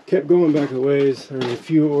 Kept going back a ways. There was a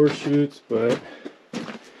few ore chutes, but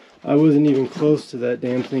I wasn't even close to that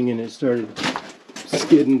damn thing, and it started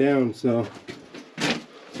skidding down, so.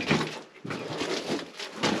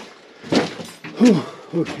 Whew,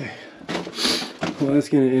 okay. Well, that's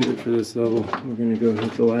gonna end it for this level. We're gonna go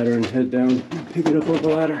hit the ladder and head down and pick it up on the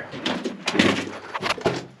ladder.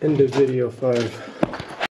 End of video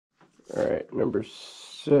 5. Alright, number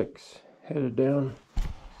 6. Headed down.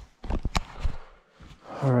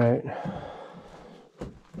 Alright.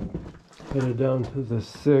 Headed down to the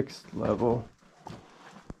 6th level.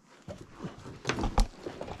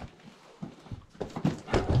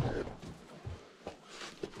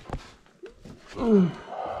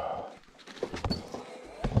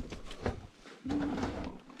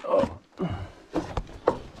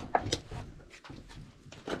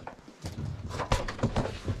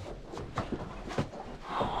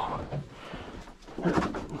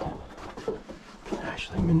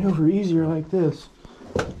 like this.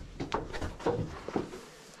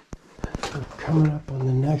 So coming up on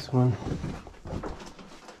the next one.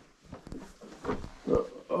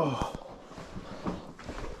 Oh.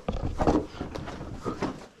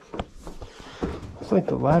 Looks like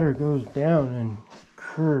the ladder goes down and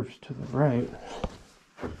curves to the right.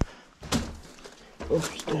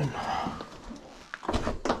 Interesting.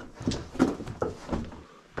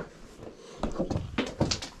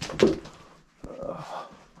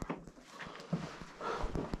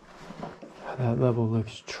 That level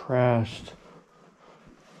looks trashed.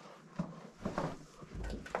 I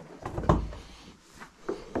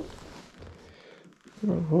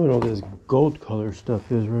don't know what all this gold color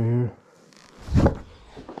stuff is right here.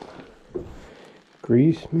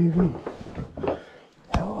 Grease, maybe?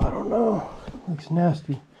 Hell, I don't know. Looks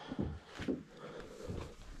nasty.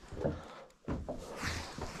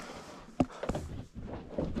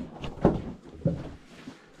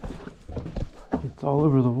 It's all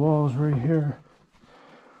over the walls right here.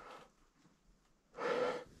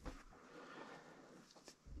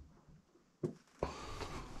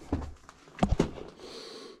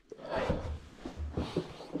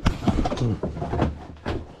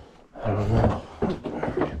 I don't know.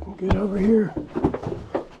 Alright, we'll get over here.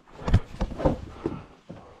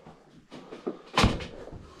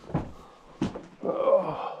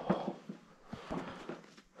 Oh.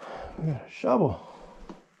 We got a shovel.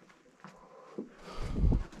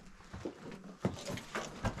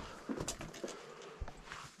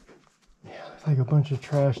 Yeah, it's like a bunch of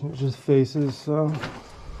trash and it just faces, so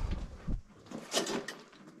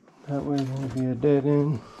that way it won't be a dead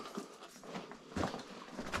end.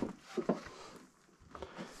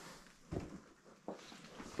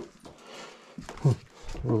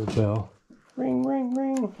 Little bell. Ring, ring,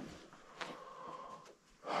 ring.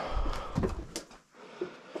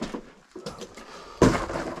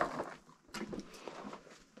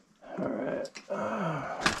 Alright.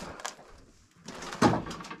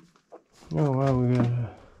 Oh wow, we got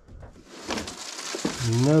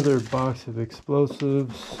another box of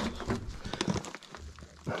explosives.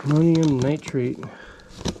 Ammonium nitrate.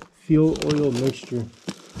 Fuel oil mixture.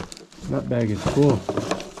 That bag is full.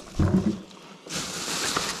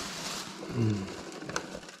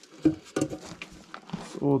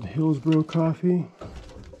 Old Hillsborough coffee.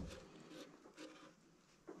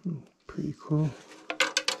 Pretty cool.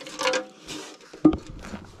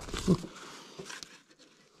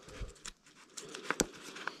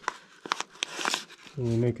 Are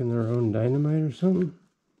they making their own dynamite or something?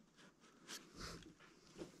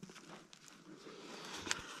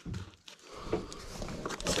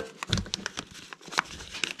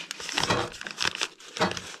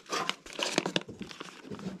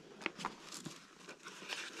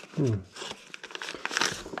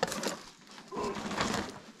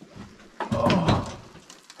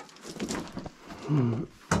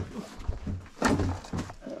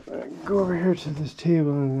 Go over here to this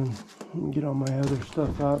table and then get all my other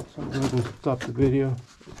stuff out so I can stop the video.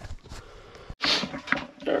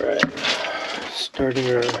 Alright, starting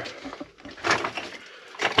our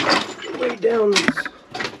way down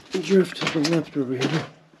this drift to the left over here.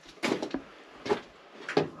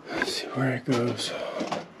 Let's see where it goes.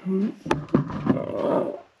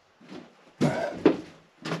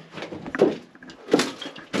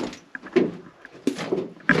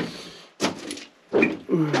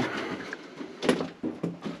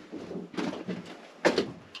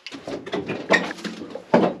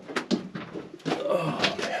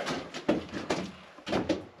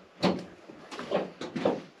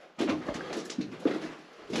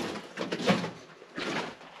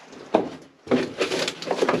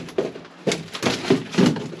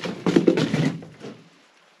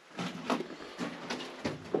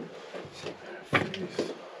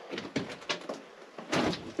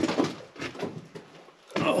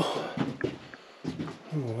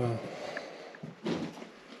 Wow.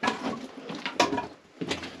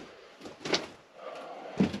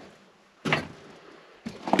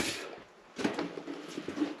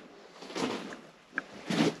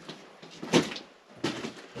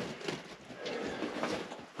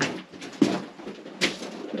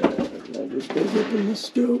 I just gotta open the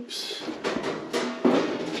scopes.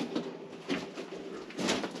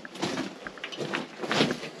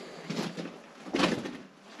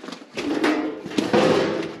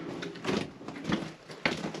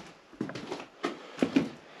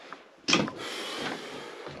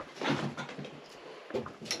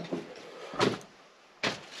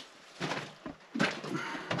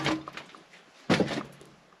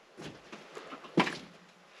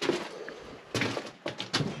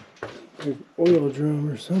 Oil drum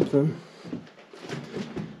or something.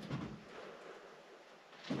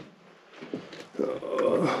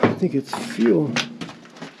 I think it's fuel.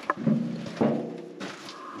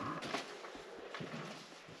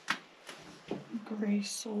 Gray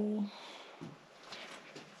Soul.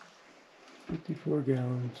 54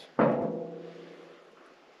 gallons.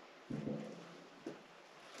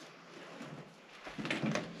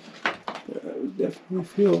 That was definitely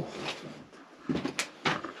fuel.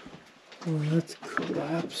 Oh, that's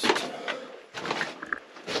collapsed.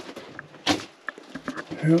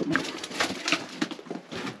 Yep.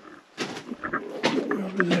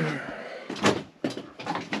 Over there.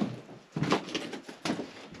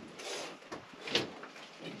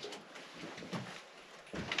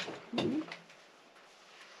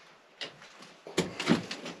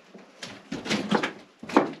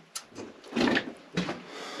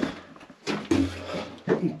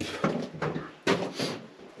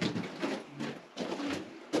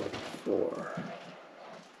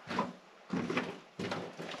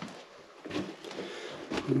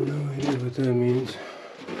 No idea what that means.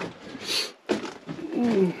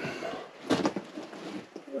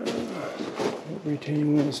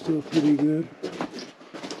 Retaining wall is still pretty good.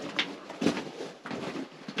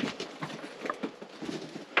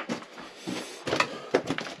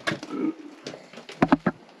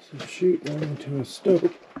 So shoot down into a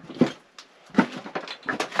stope.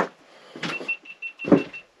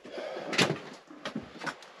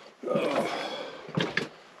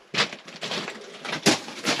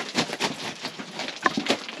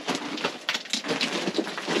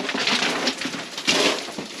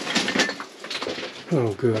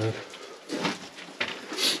 Oh, good.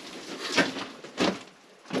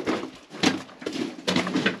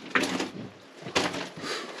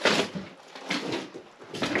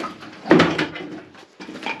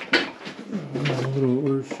 A little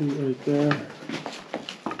ore chute right there.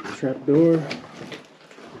 Trap door.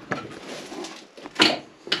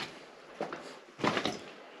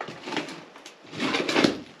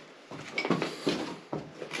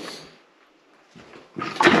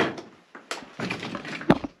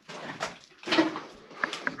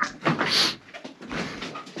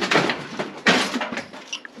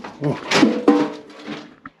 Oh.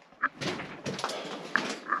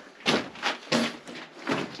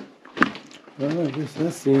 Well, I guess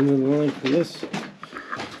that's the end of the line for this.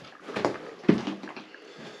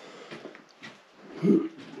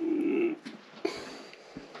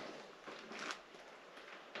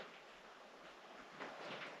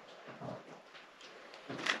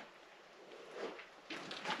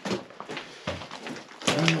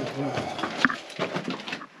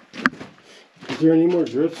 Is there any more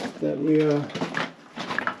drifts that we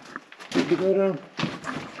need to go down?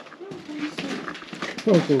 I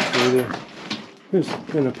don't think so either. I'm just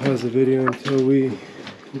gonna pause the video until we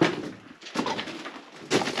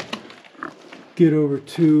get over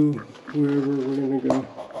to wherever we're gonna go.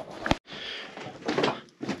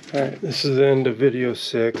 Alright, this is the end of video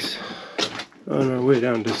 6. On our way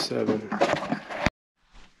down to 7.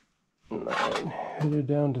 9. Headed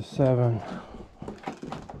down to 7.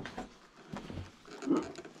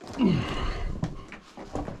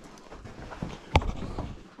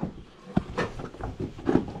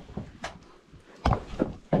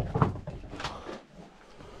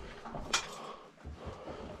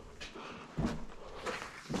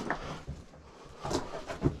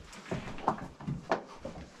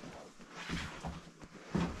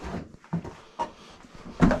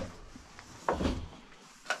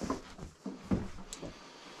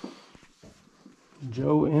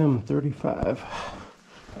 Joe M 35.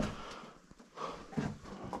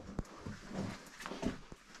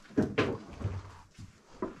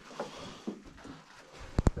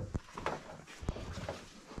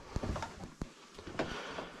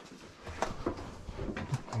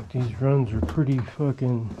 These runs are pretty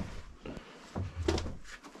fucking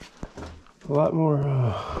a lot more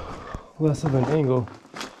less of an angle.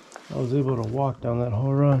 I was able to walk down that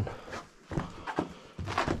whole run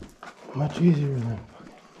much easier than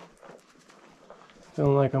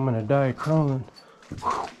feeling like I'm gonna die crawling.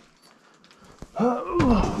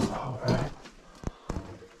 Alright.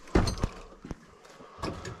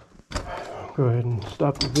 Go ahead and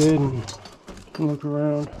stop the vid and look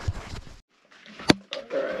around.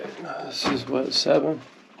 Alright, this is what, 7?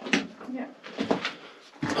 Yeah.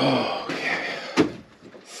 Oh, okay.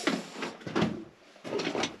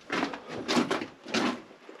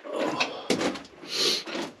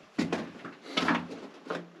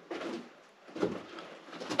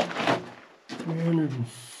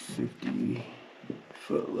 $350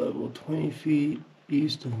 foot level, 20 feet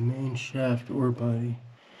east of main shaft ore body.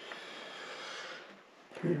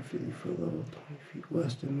 350 foot level, 20 feet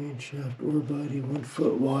west of main shaft ore body, 1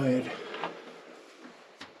 foot wide.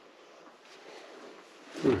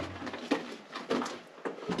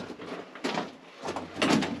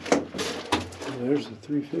 There's the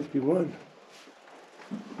 351.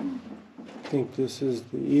 I think this is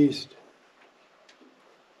the east.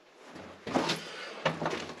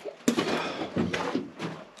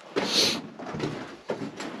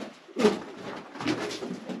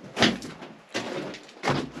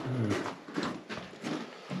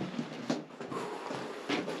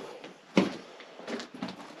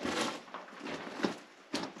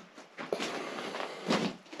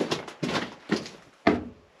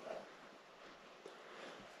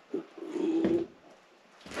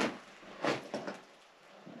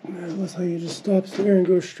 It looks like it just stops there and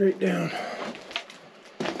goes straight down.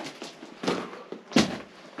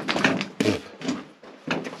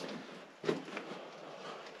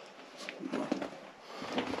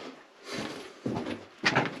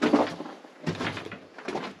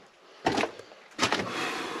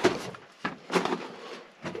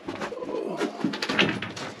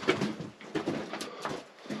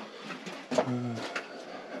 I'm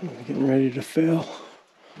getting ready to fail.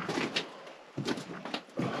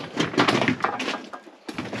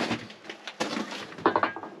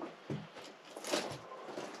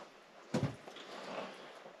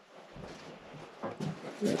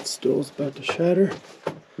 That stool's about to shatter.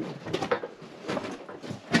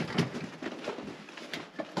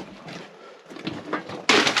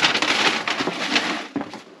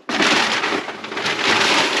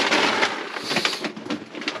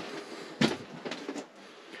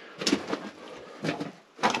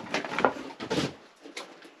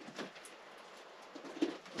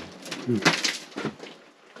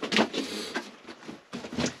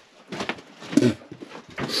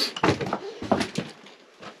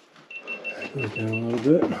 Go down a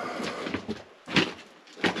little bit.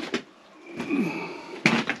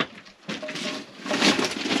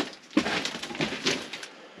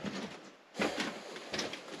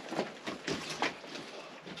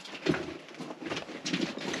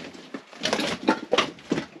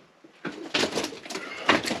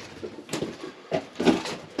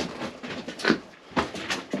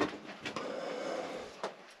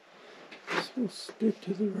 This will stick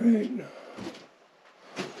to the right now.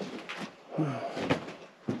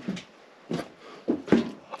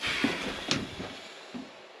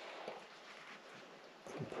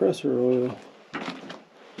 Compressor oil.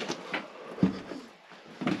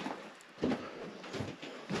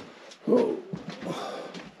 Oh.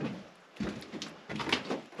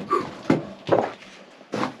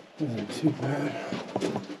 Isn't too bad.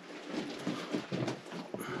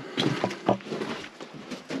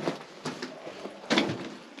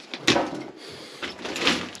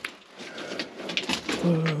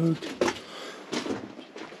 Plugged.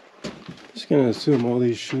 Just gonna assume all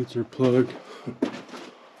these chutes are plugged.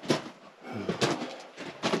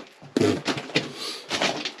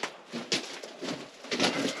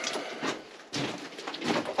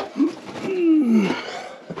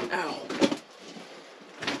 Ow.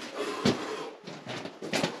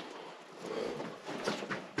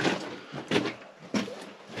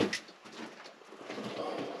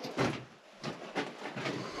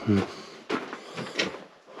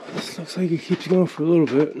 This looks like it keeps going for a little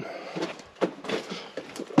bit.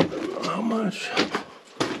 I don't know how much.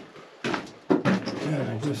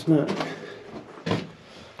 Yeah, I guess not.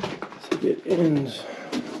 Looks like it ends.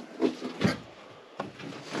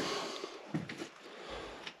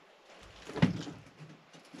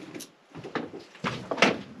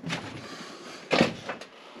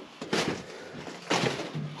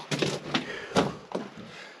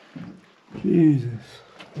 Jesus,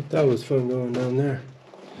 that was fun going down there.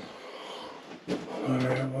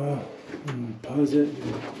 Alright, well, pause it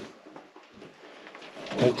and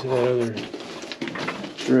head to that other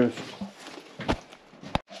drift.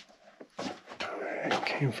 Alright,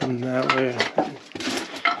 came from that way.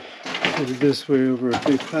 Headed this way over a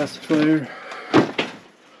big pacifier.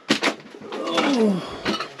 Oh.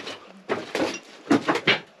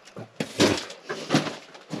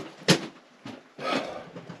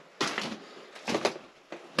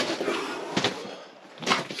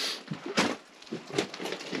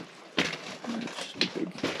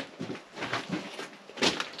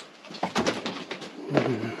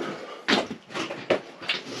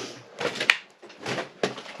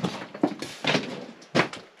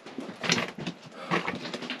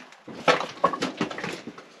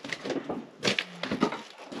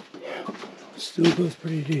 Still goes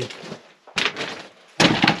pretty deep.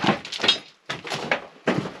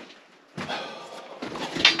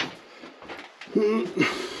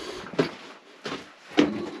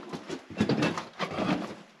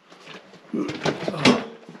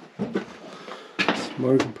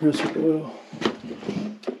 More compressor oil.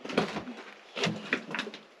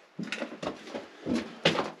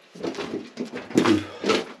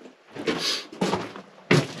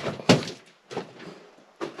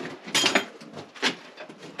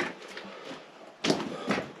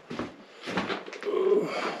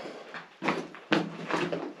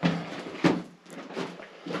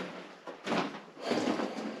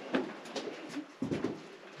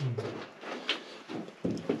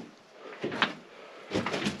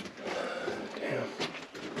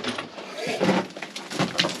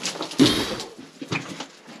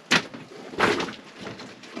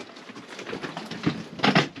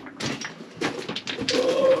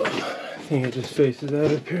 I think it just faces out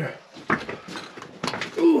up here.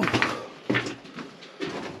 Ooh.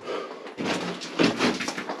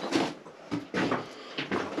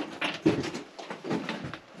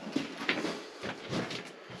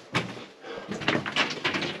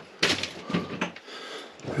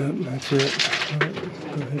 Yep, that's it. Alright, go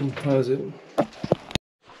ahead and pause it.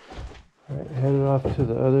 Alright, headed off to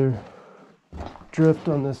the other drift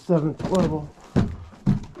on the 7th level.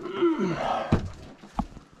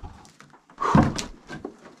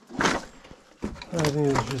 I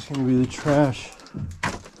think it's just going to be the trash.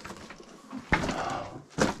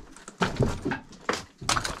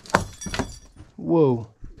 Whoa.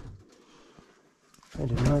 I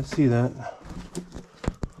did not see that.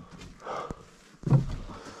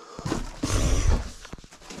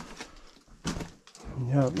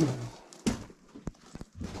 Yep.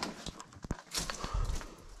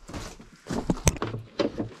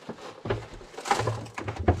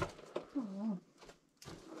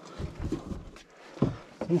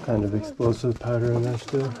 Some kind of explosive powder in there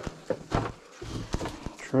still.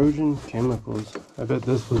 Trojan chemicals. I bet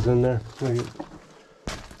this was in there. Look at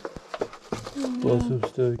explosive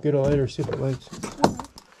stuff. Get a lighter, see if it lights.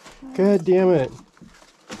 God damn it.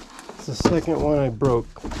 It's the second one I broke.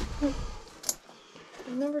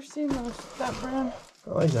 I've never seen that brand.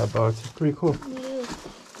 I like that box. It's pretty cool. It is.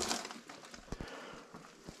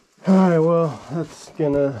 Alright, well, that's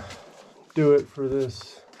gonna do it for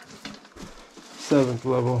this 7th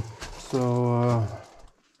level. So,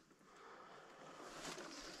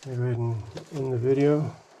 go ahead and end the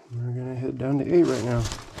video. We're gonna head down to 8 right now.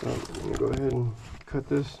 So I'm gonna go ahead and cut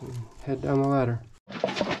this and head down the ladder.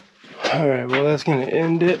 Alright, well, that's gonna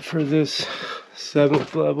end it for this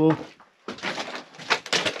 7th level.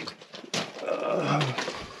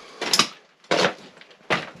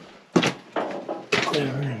 Yeah,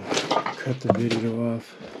 we're gonna cut the video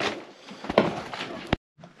off.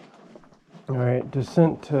 Alright,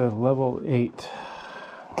 descent to level 8.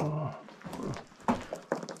 I'm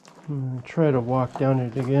gonna try to walk down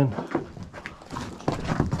it again.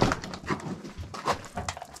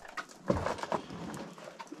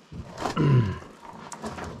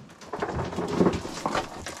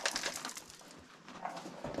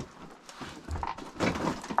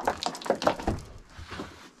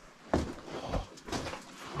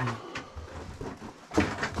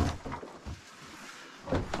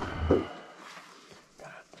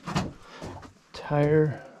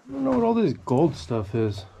 Tire. I don't know what all this gold stuff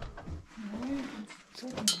is. Right? It's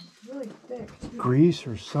really thick too. Grease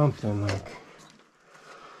or something, like,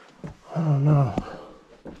 I don't know.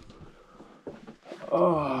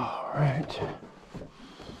 Oh, right.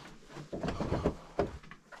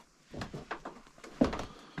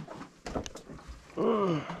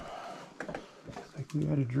 Looks like we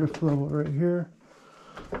got a drift level right here.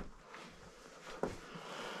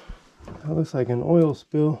 That looks like an oil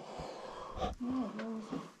spill.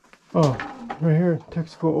 Oh, right here,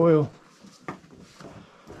 Texaco oil.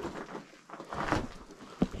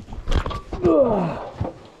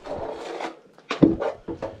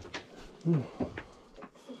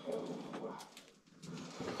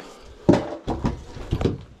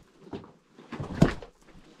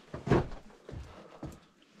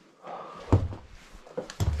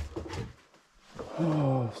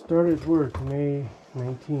 Oh, started work May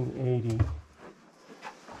 1980.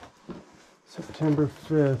 September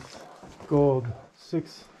 5th, gold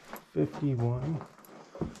 651,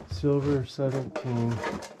 silver 17.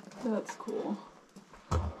 That's cool.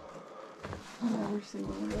 I've never seen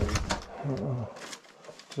one of those.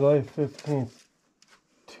 July 15th,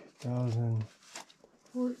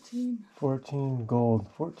 2014, 14. gold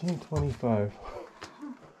 1425.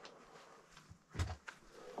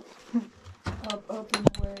 Up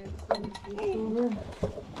and away. It's silver.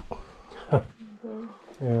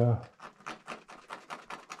 Yeah.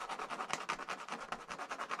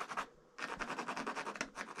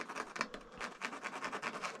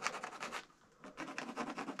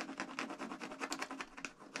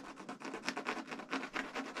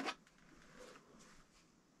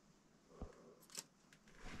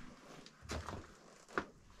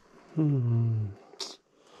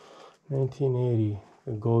 1980,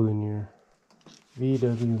 the golden year.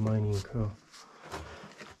 VW Mining Co.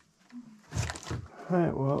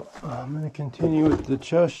 Alright, well, I'm going to continue with the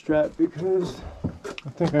chest strap because I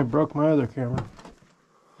think I broke my other camera.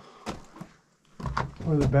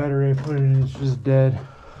 Or the battery I put in is just dead.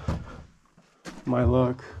 My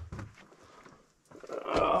luck.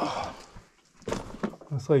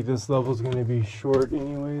 Looks like this level's going to be short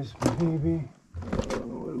anyways, maybe.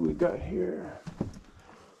 What do we got here?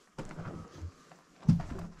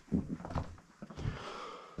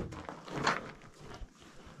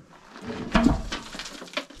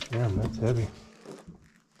 Damn, that's heavy.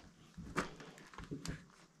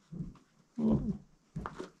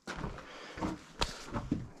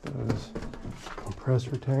 There's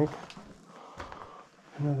compressor tank.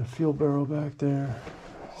 Another fuel barrel back there.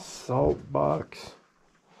 Salt box.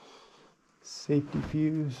 Safety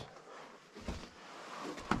fuse.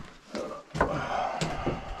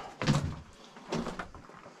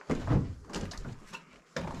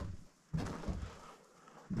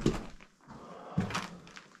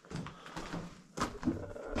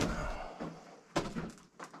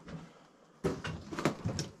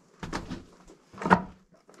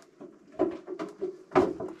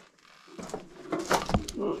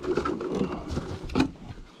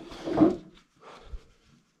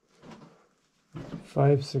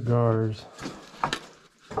 5 cigars.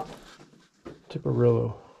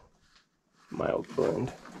 Tiparillo. Mild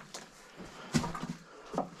blend.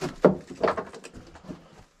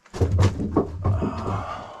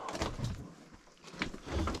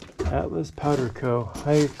 Atlas Powder Co.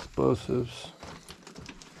 High explosives.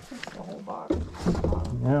 That's the whole box.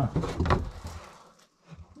 Yeah.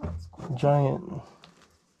 That's cool. Giant.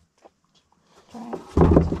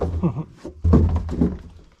 Giant.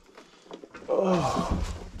 Oh.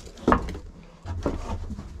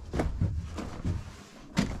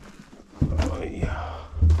 Oh, yeah.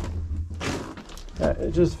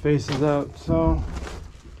 It just faces out, so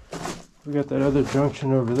we got that other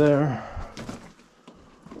junction over there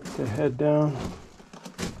to head down.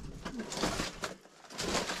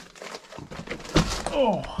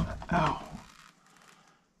 Oh, ow.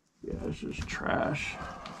 Yeah, it's just trash.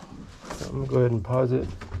 So I'm gonna go ahead and pause it,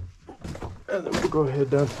 and then we'll go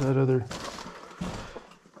ahead down to that other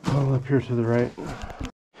tunnel up here to the right.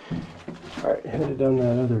 Alright, headed down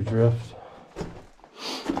that other drift.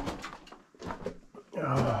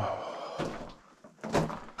 Oh.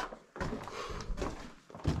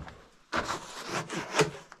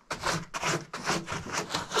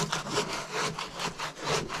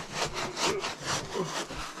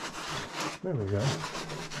 There we go.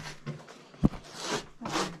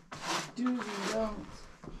 Do's and don'ts.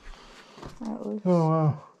 That looks Oh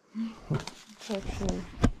wow. actually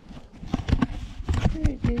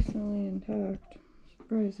pretty decently intact,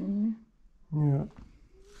 surprisingly. Yeah.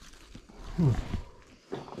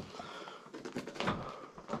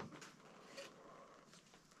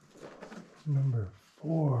 Number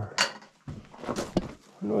 4. I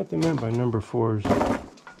wonder what they meant by number 4s.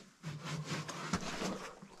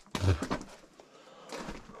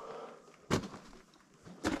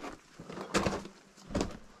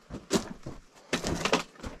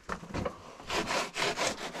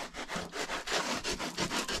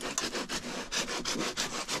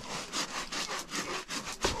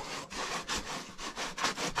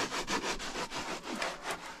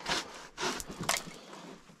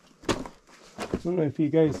 I don't know if you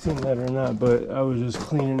guys seen that or not, but I was just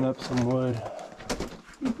cleaning up some wood.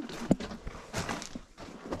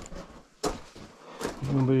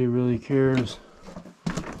 Nobody really cares.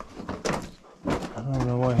 I don't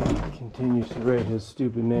know why he continues to write his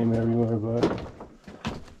stupid name everywhere, but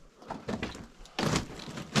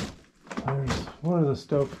there's one of the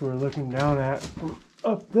stopes we're looking down at from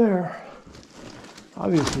up there.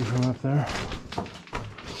 Obviously from up there.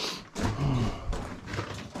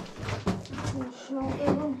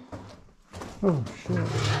 Oh shit.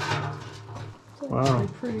 It's Wow. actually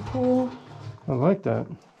pretty cool, I like that.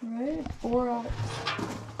 right? 4X.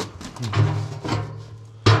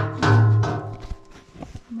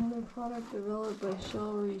 Another product developed by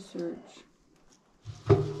Shell Research.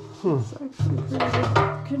 It's actually pretty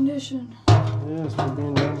good condition. Yes, we're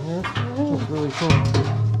being down here. Yeah. It's really cool.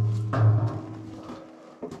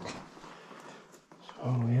 So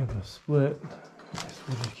we have a split. I guess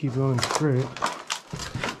we'll just keep going straight.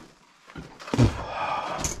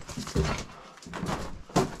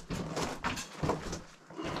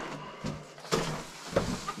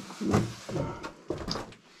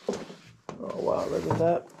 Oh wow, look at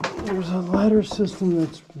that. There's a ladder system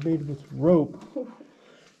that's made with rope.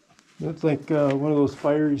 That's like one of those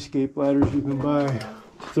fire escape ladders you can buy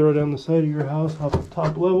to throw down the side of your house off the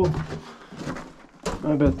top level.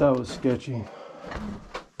 I bet that was sketchy.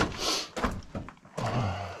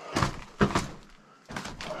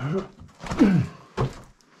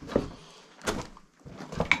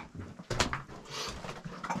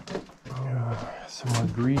 Some more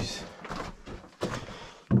grease.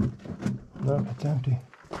 No, it's empty.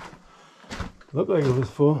 Looked like it was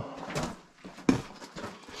full.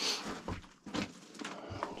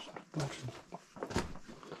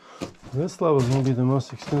 This level is going to be the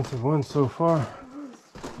most extensive one so far. I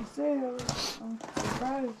say I was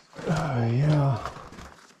surprised. Yeah.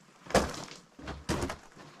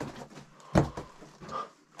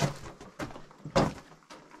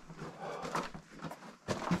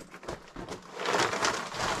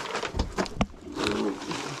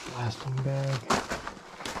 Blasting bag.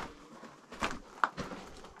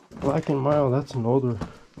 Black and Mild, that's an older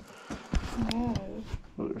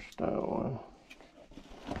style one.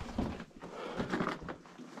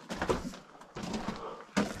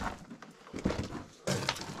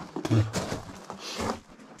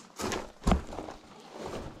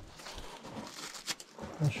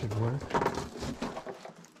 That should work.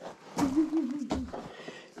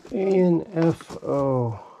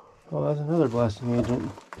 ANFO. Oh, that's another blasting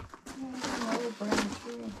agent. Another brand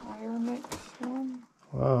too. Higher mix one.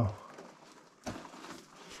 Wow.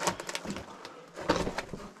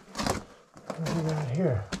 What do we got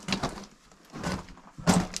here?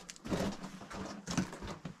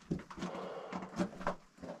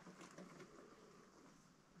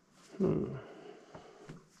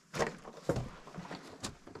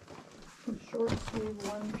 Short sleeve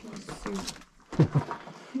one piece suit.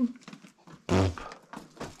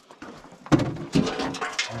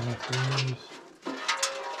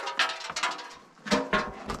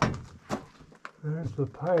 There's the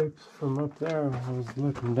pipes from up there when I was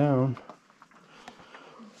looking down.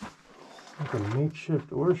 It's like a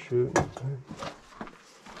makeshift ore chute.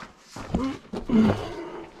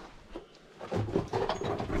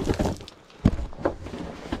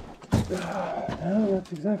 Yeah,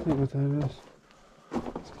 that's exactly what that is.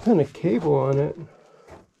 Some kind of cable on it.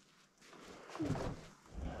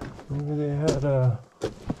 Maybe they had a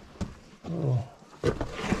little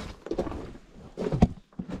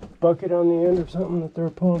bucket on the end or something that they were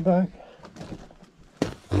pulling back.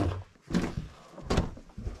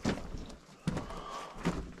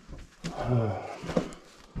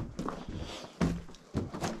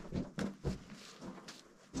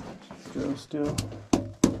 Go still.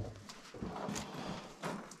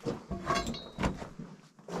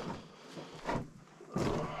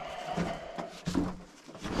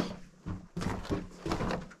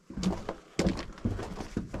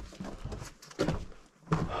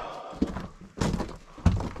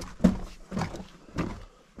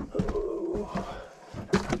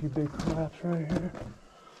 Big collapse right here.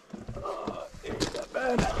 It ain't that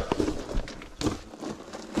bad.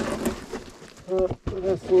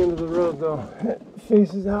 That's the end of the road though. It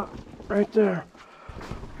faces out right there.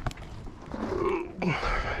 Now you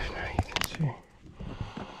can see.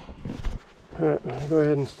 Alright, I'll go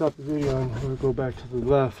ahead and stop the video and we'll go back to the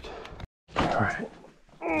left. Alright.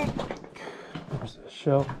 There's the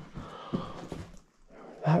shelf.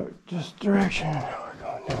 That just direction. We're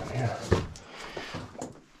going down here.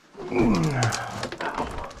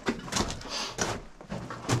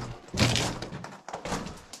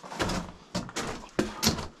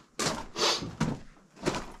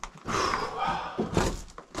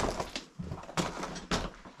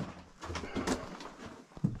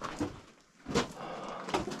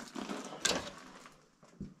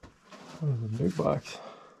 That was a big box.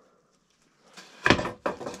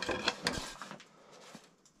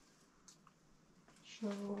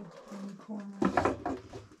 Shovel in the corner.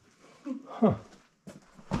 Huh.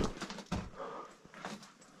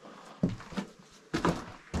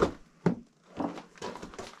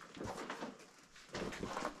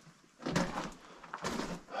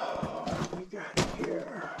 What do we got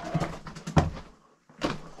here?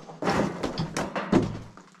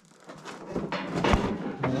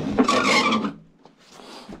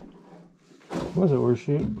 Was it ore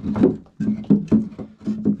chute?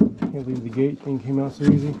 Can't believe the gate thing came out so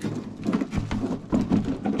easy.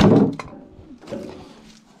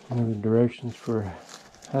 Other directions for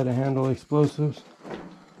how to handle explosives.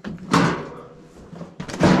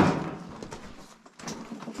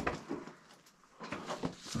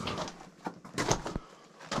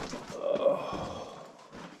 Oh,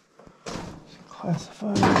 it's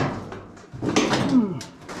classified.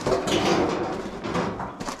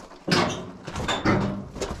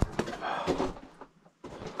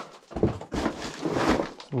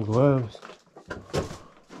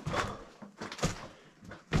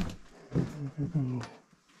 And,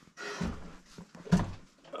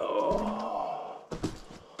 oh.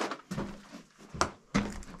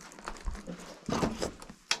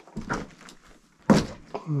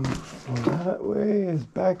 So that way is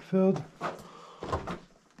backfilled. But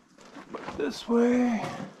this way,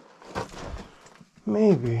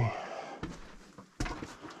 maybe.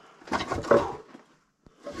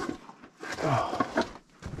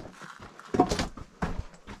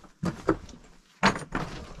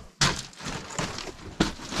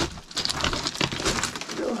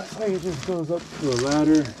 It just goes up to a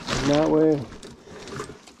ladder, and that way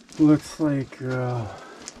looks like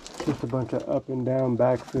just a bunch of up and down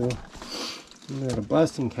backfill. And then a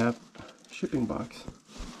blasting cap shipping box.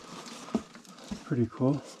 Pretty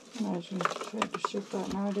cool. Imagine if you tried to ship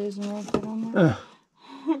that nowadays and write that on there.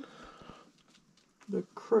 The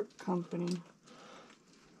Crook Company.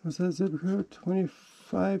 What's that zip code?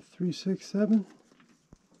 25367?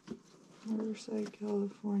 Riverside,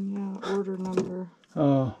 California. Order number.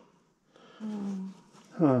 Oh.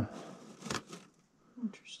 Huh.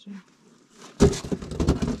 Interesting.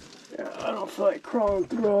 Yeah, I don't feel like crawling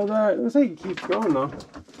through all that. Looks like it keeps going though.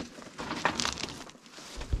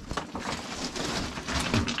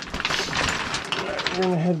 Alright, we're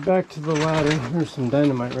gonna head back to the ladder. There's some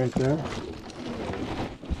dynamite right there.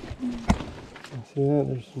 See that?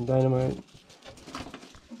 There's some dynamite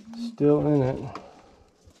still in it.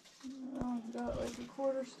 Oh, got like a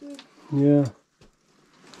quarter stick. Yeah.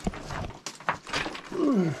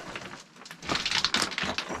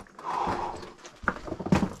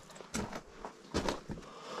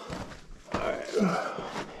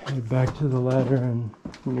 Head back to the ladder and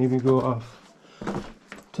maybe go off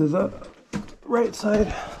to the right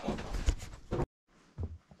side.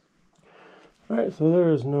 Alright, so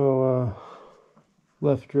there is no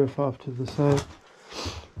left drift off to the side.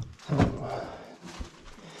 So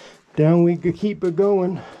down we could keep it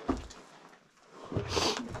going.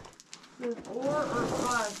 There's ore or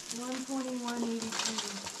bust,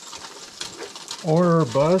 121.82. Ore or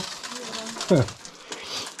bus? Yeah.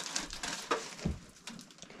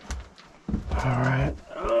 Alright.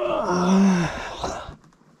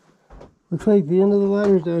 Looks like the end of the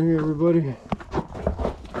ladder's down here, everybody.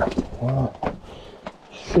 Wow.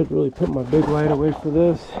 Should really put my big light away for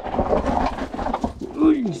this.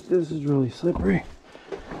 Ooh, this is really slippery.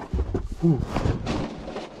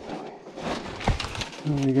 What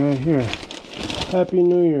do we got here? Happy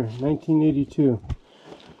New Year, 1982.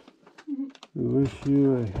 We wish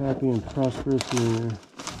you a happy and prosperous New Year.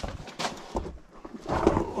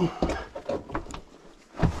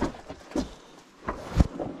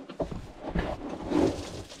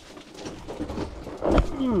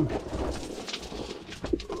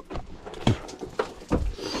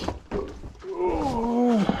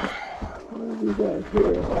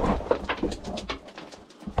 Here.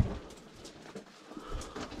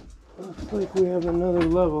 Looks like we have another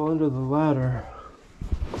level under the ladder.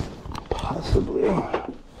 Possibly.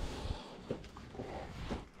 Go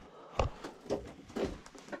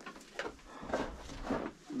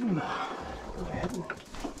ahead and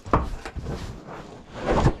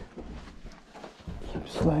keep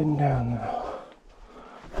sliding down now.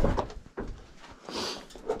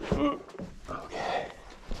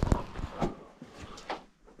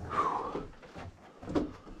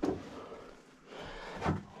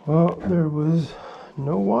 Well, there was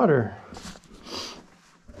no water.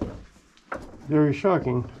 Very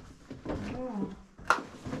shocking.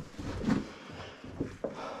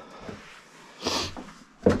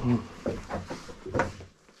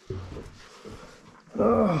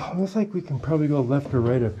 Oh, looks like we can probably go left or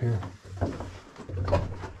right up here.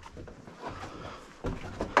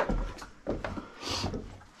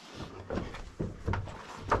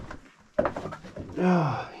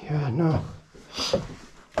 Oh, yeah, no.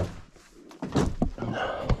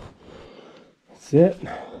 That's it.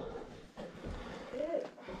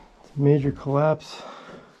 It's a major collapse,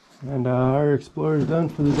 and our explorer's done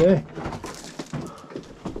for the day.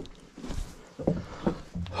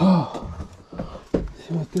 Oh,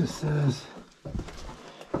 see what this says.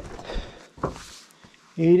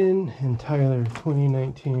 Aiden and Tyler,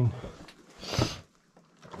 2019.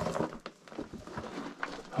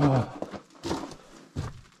 Oh.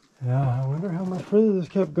 Yeah, I wonder how much further this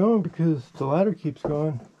kept going because the ladder keeps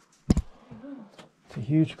going. It's a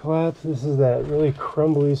huge collapse. This is that really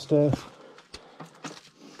crumbly stuff.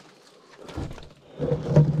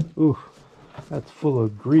 Ooh, that's full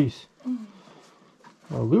of grease.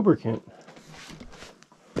 Lubricant.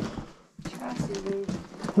 Chassis, dude.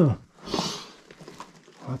 Huh.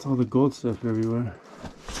 That's all the gold stuff everywhere.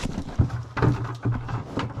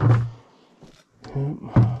 Yep.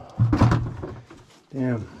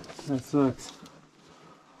 Damn, that sucks.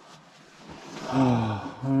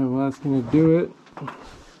 Alright, well that's gonna do it.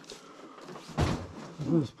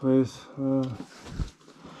 This place.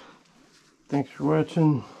 Thanks for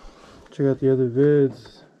watching. Check out the other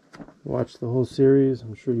vids. Watch the whole series.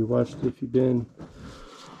 I'm sure you watched it if you've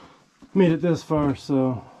made it this far.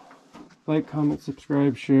 So like, comment,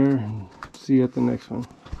 subscribe, share, and see you at the next one.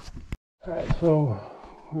 Alright, so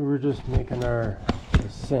we were just making our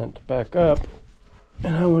descent back up,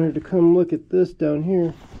 and I wanted to come look at this down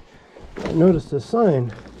here. I noticed a sign.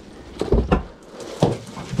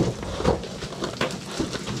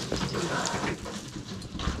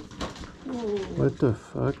 What the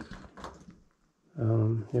fuck?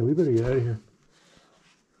 Yeah, we better get out of here.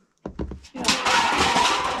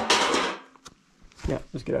 Yeah,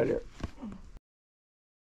 let's get out of here.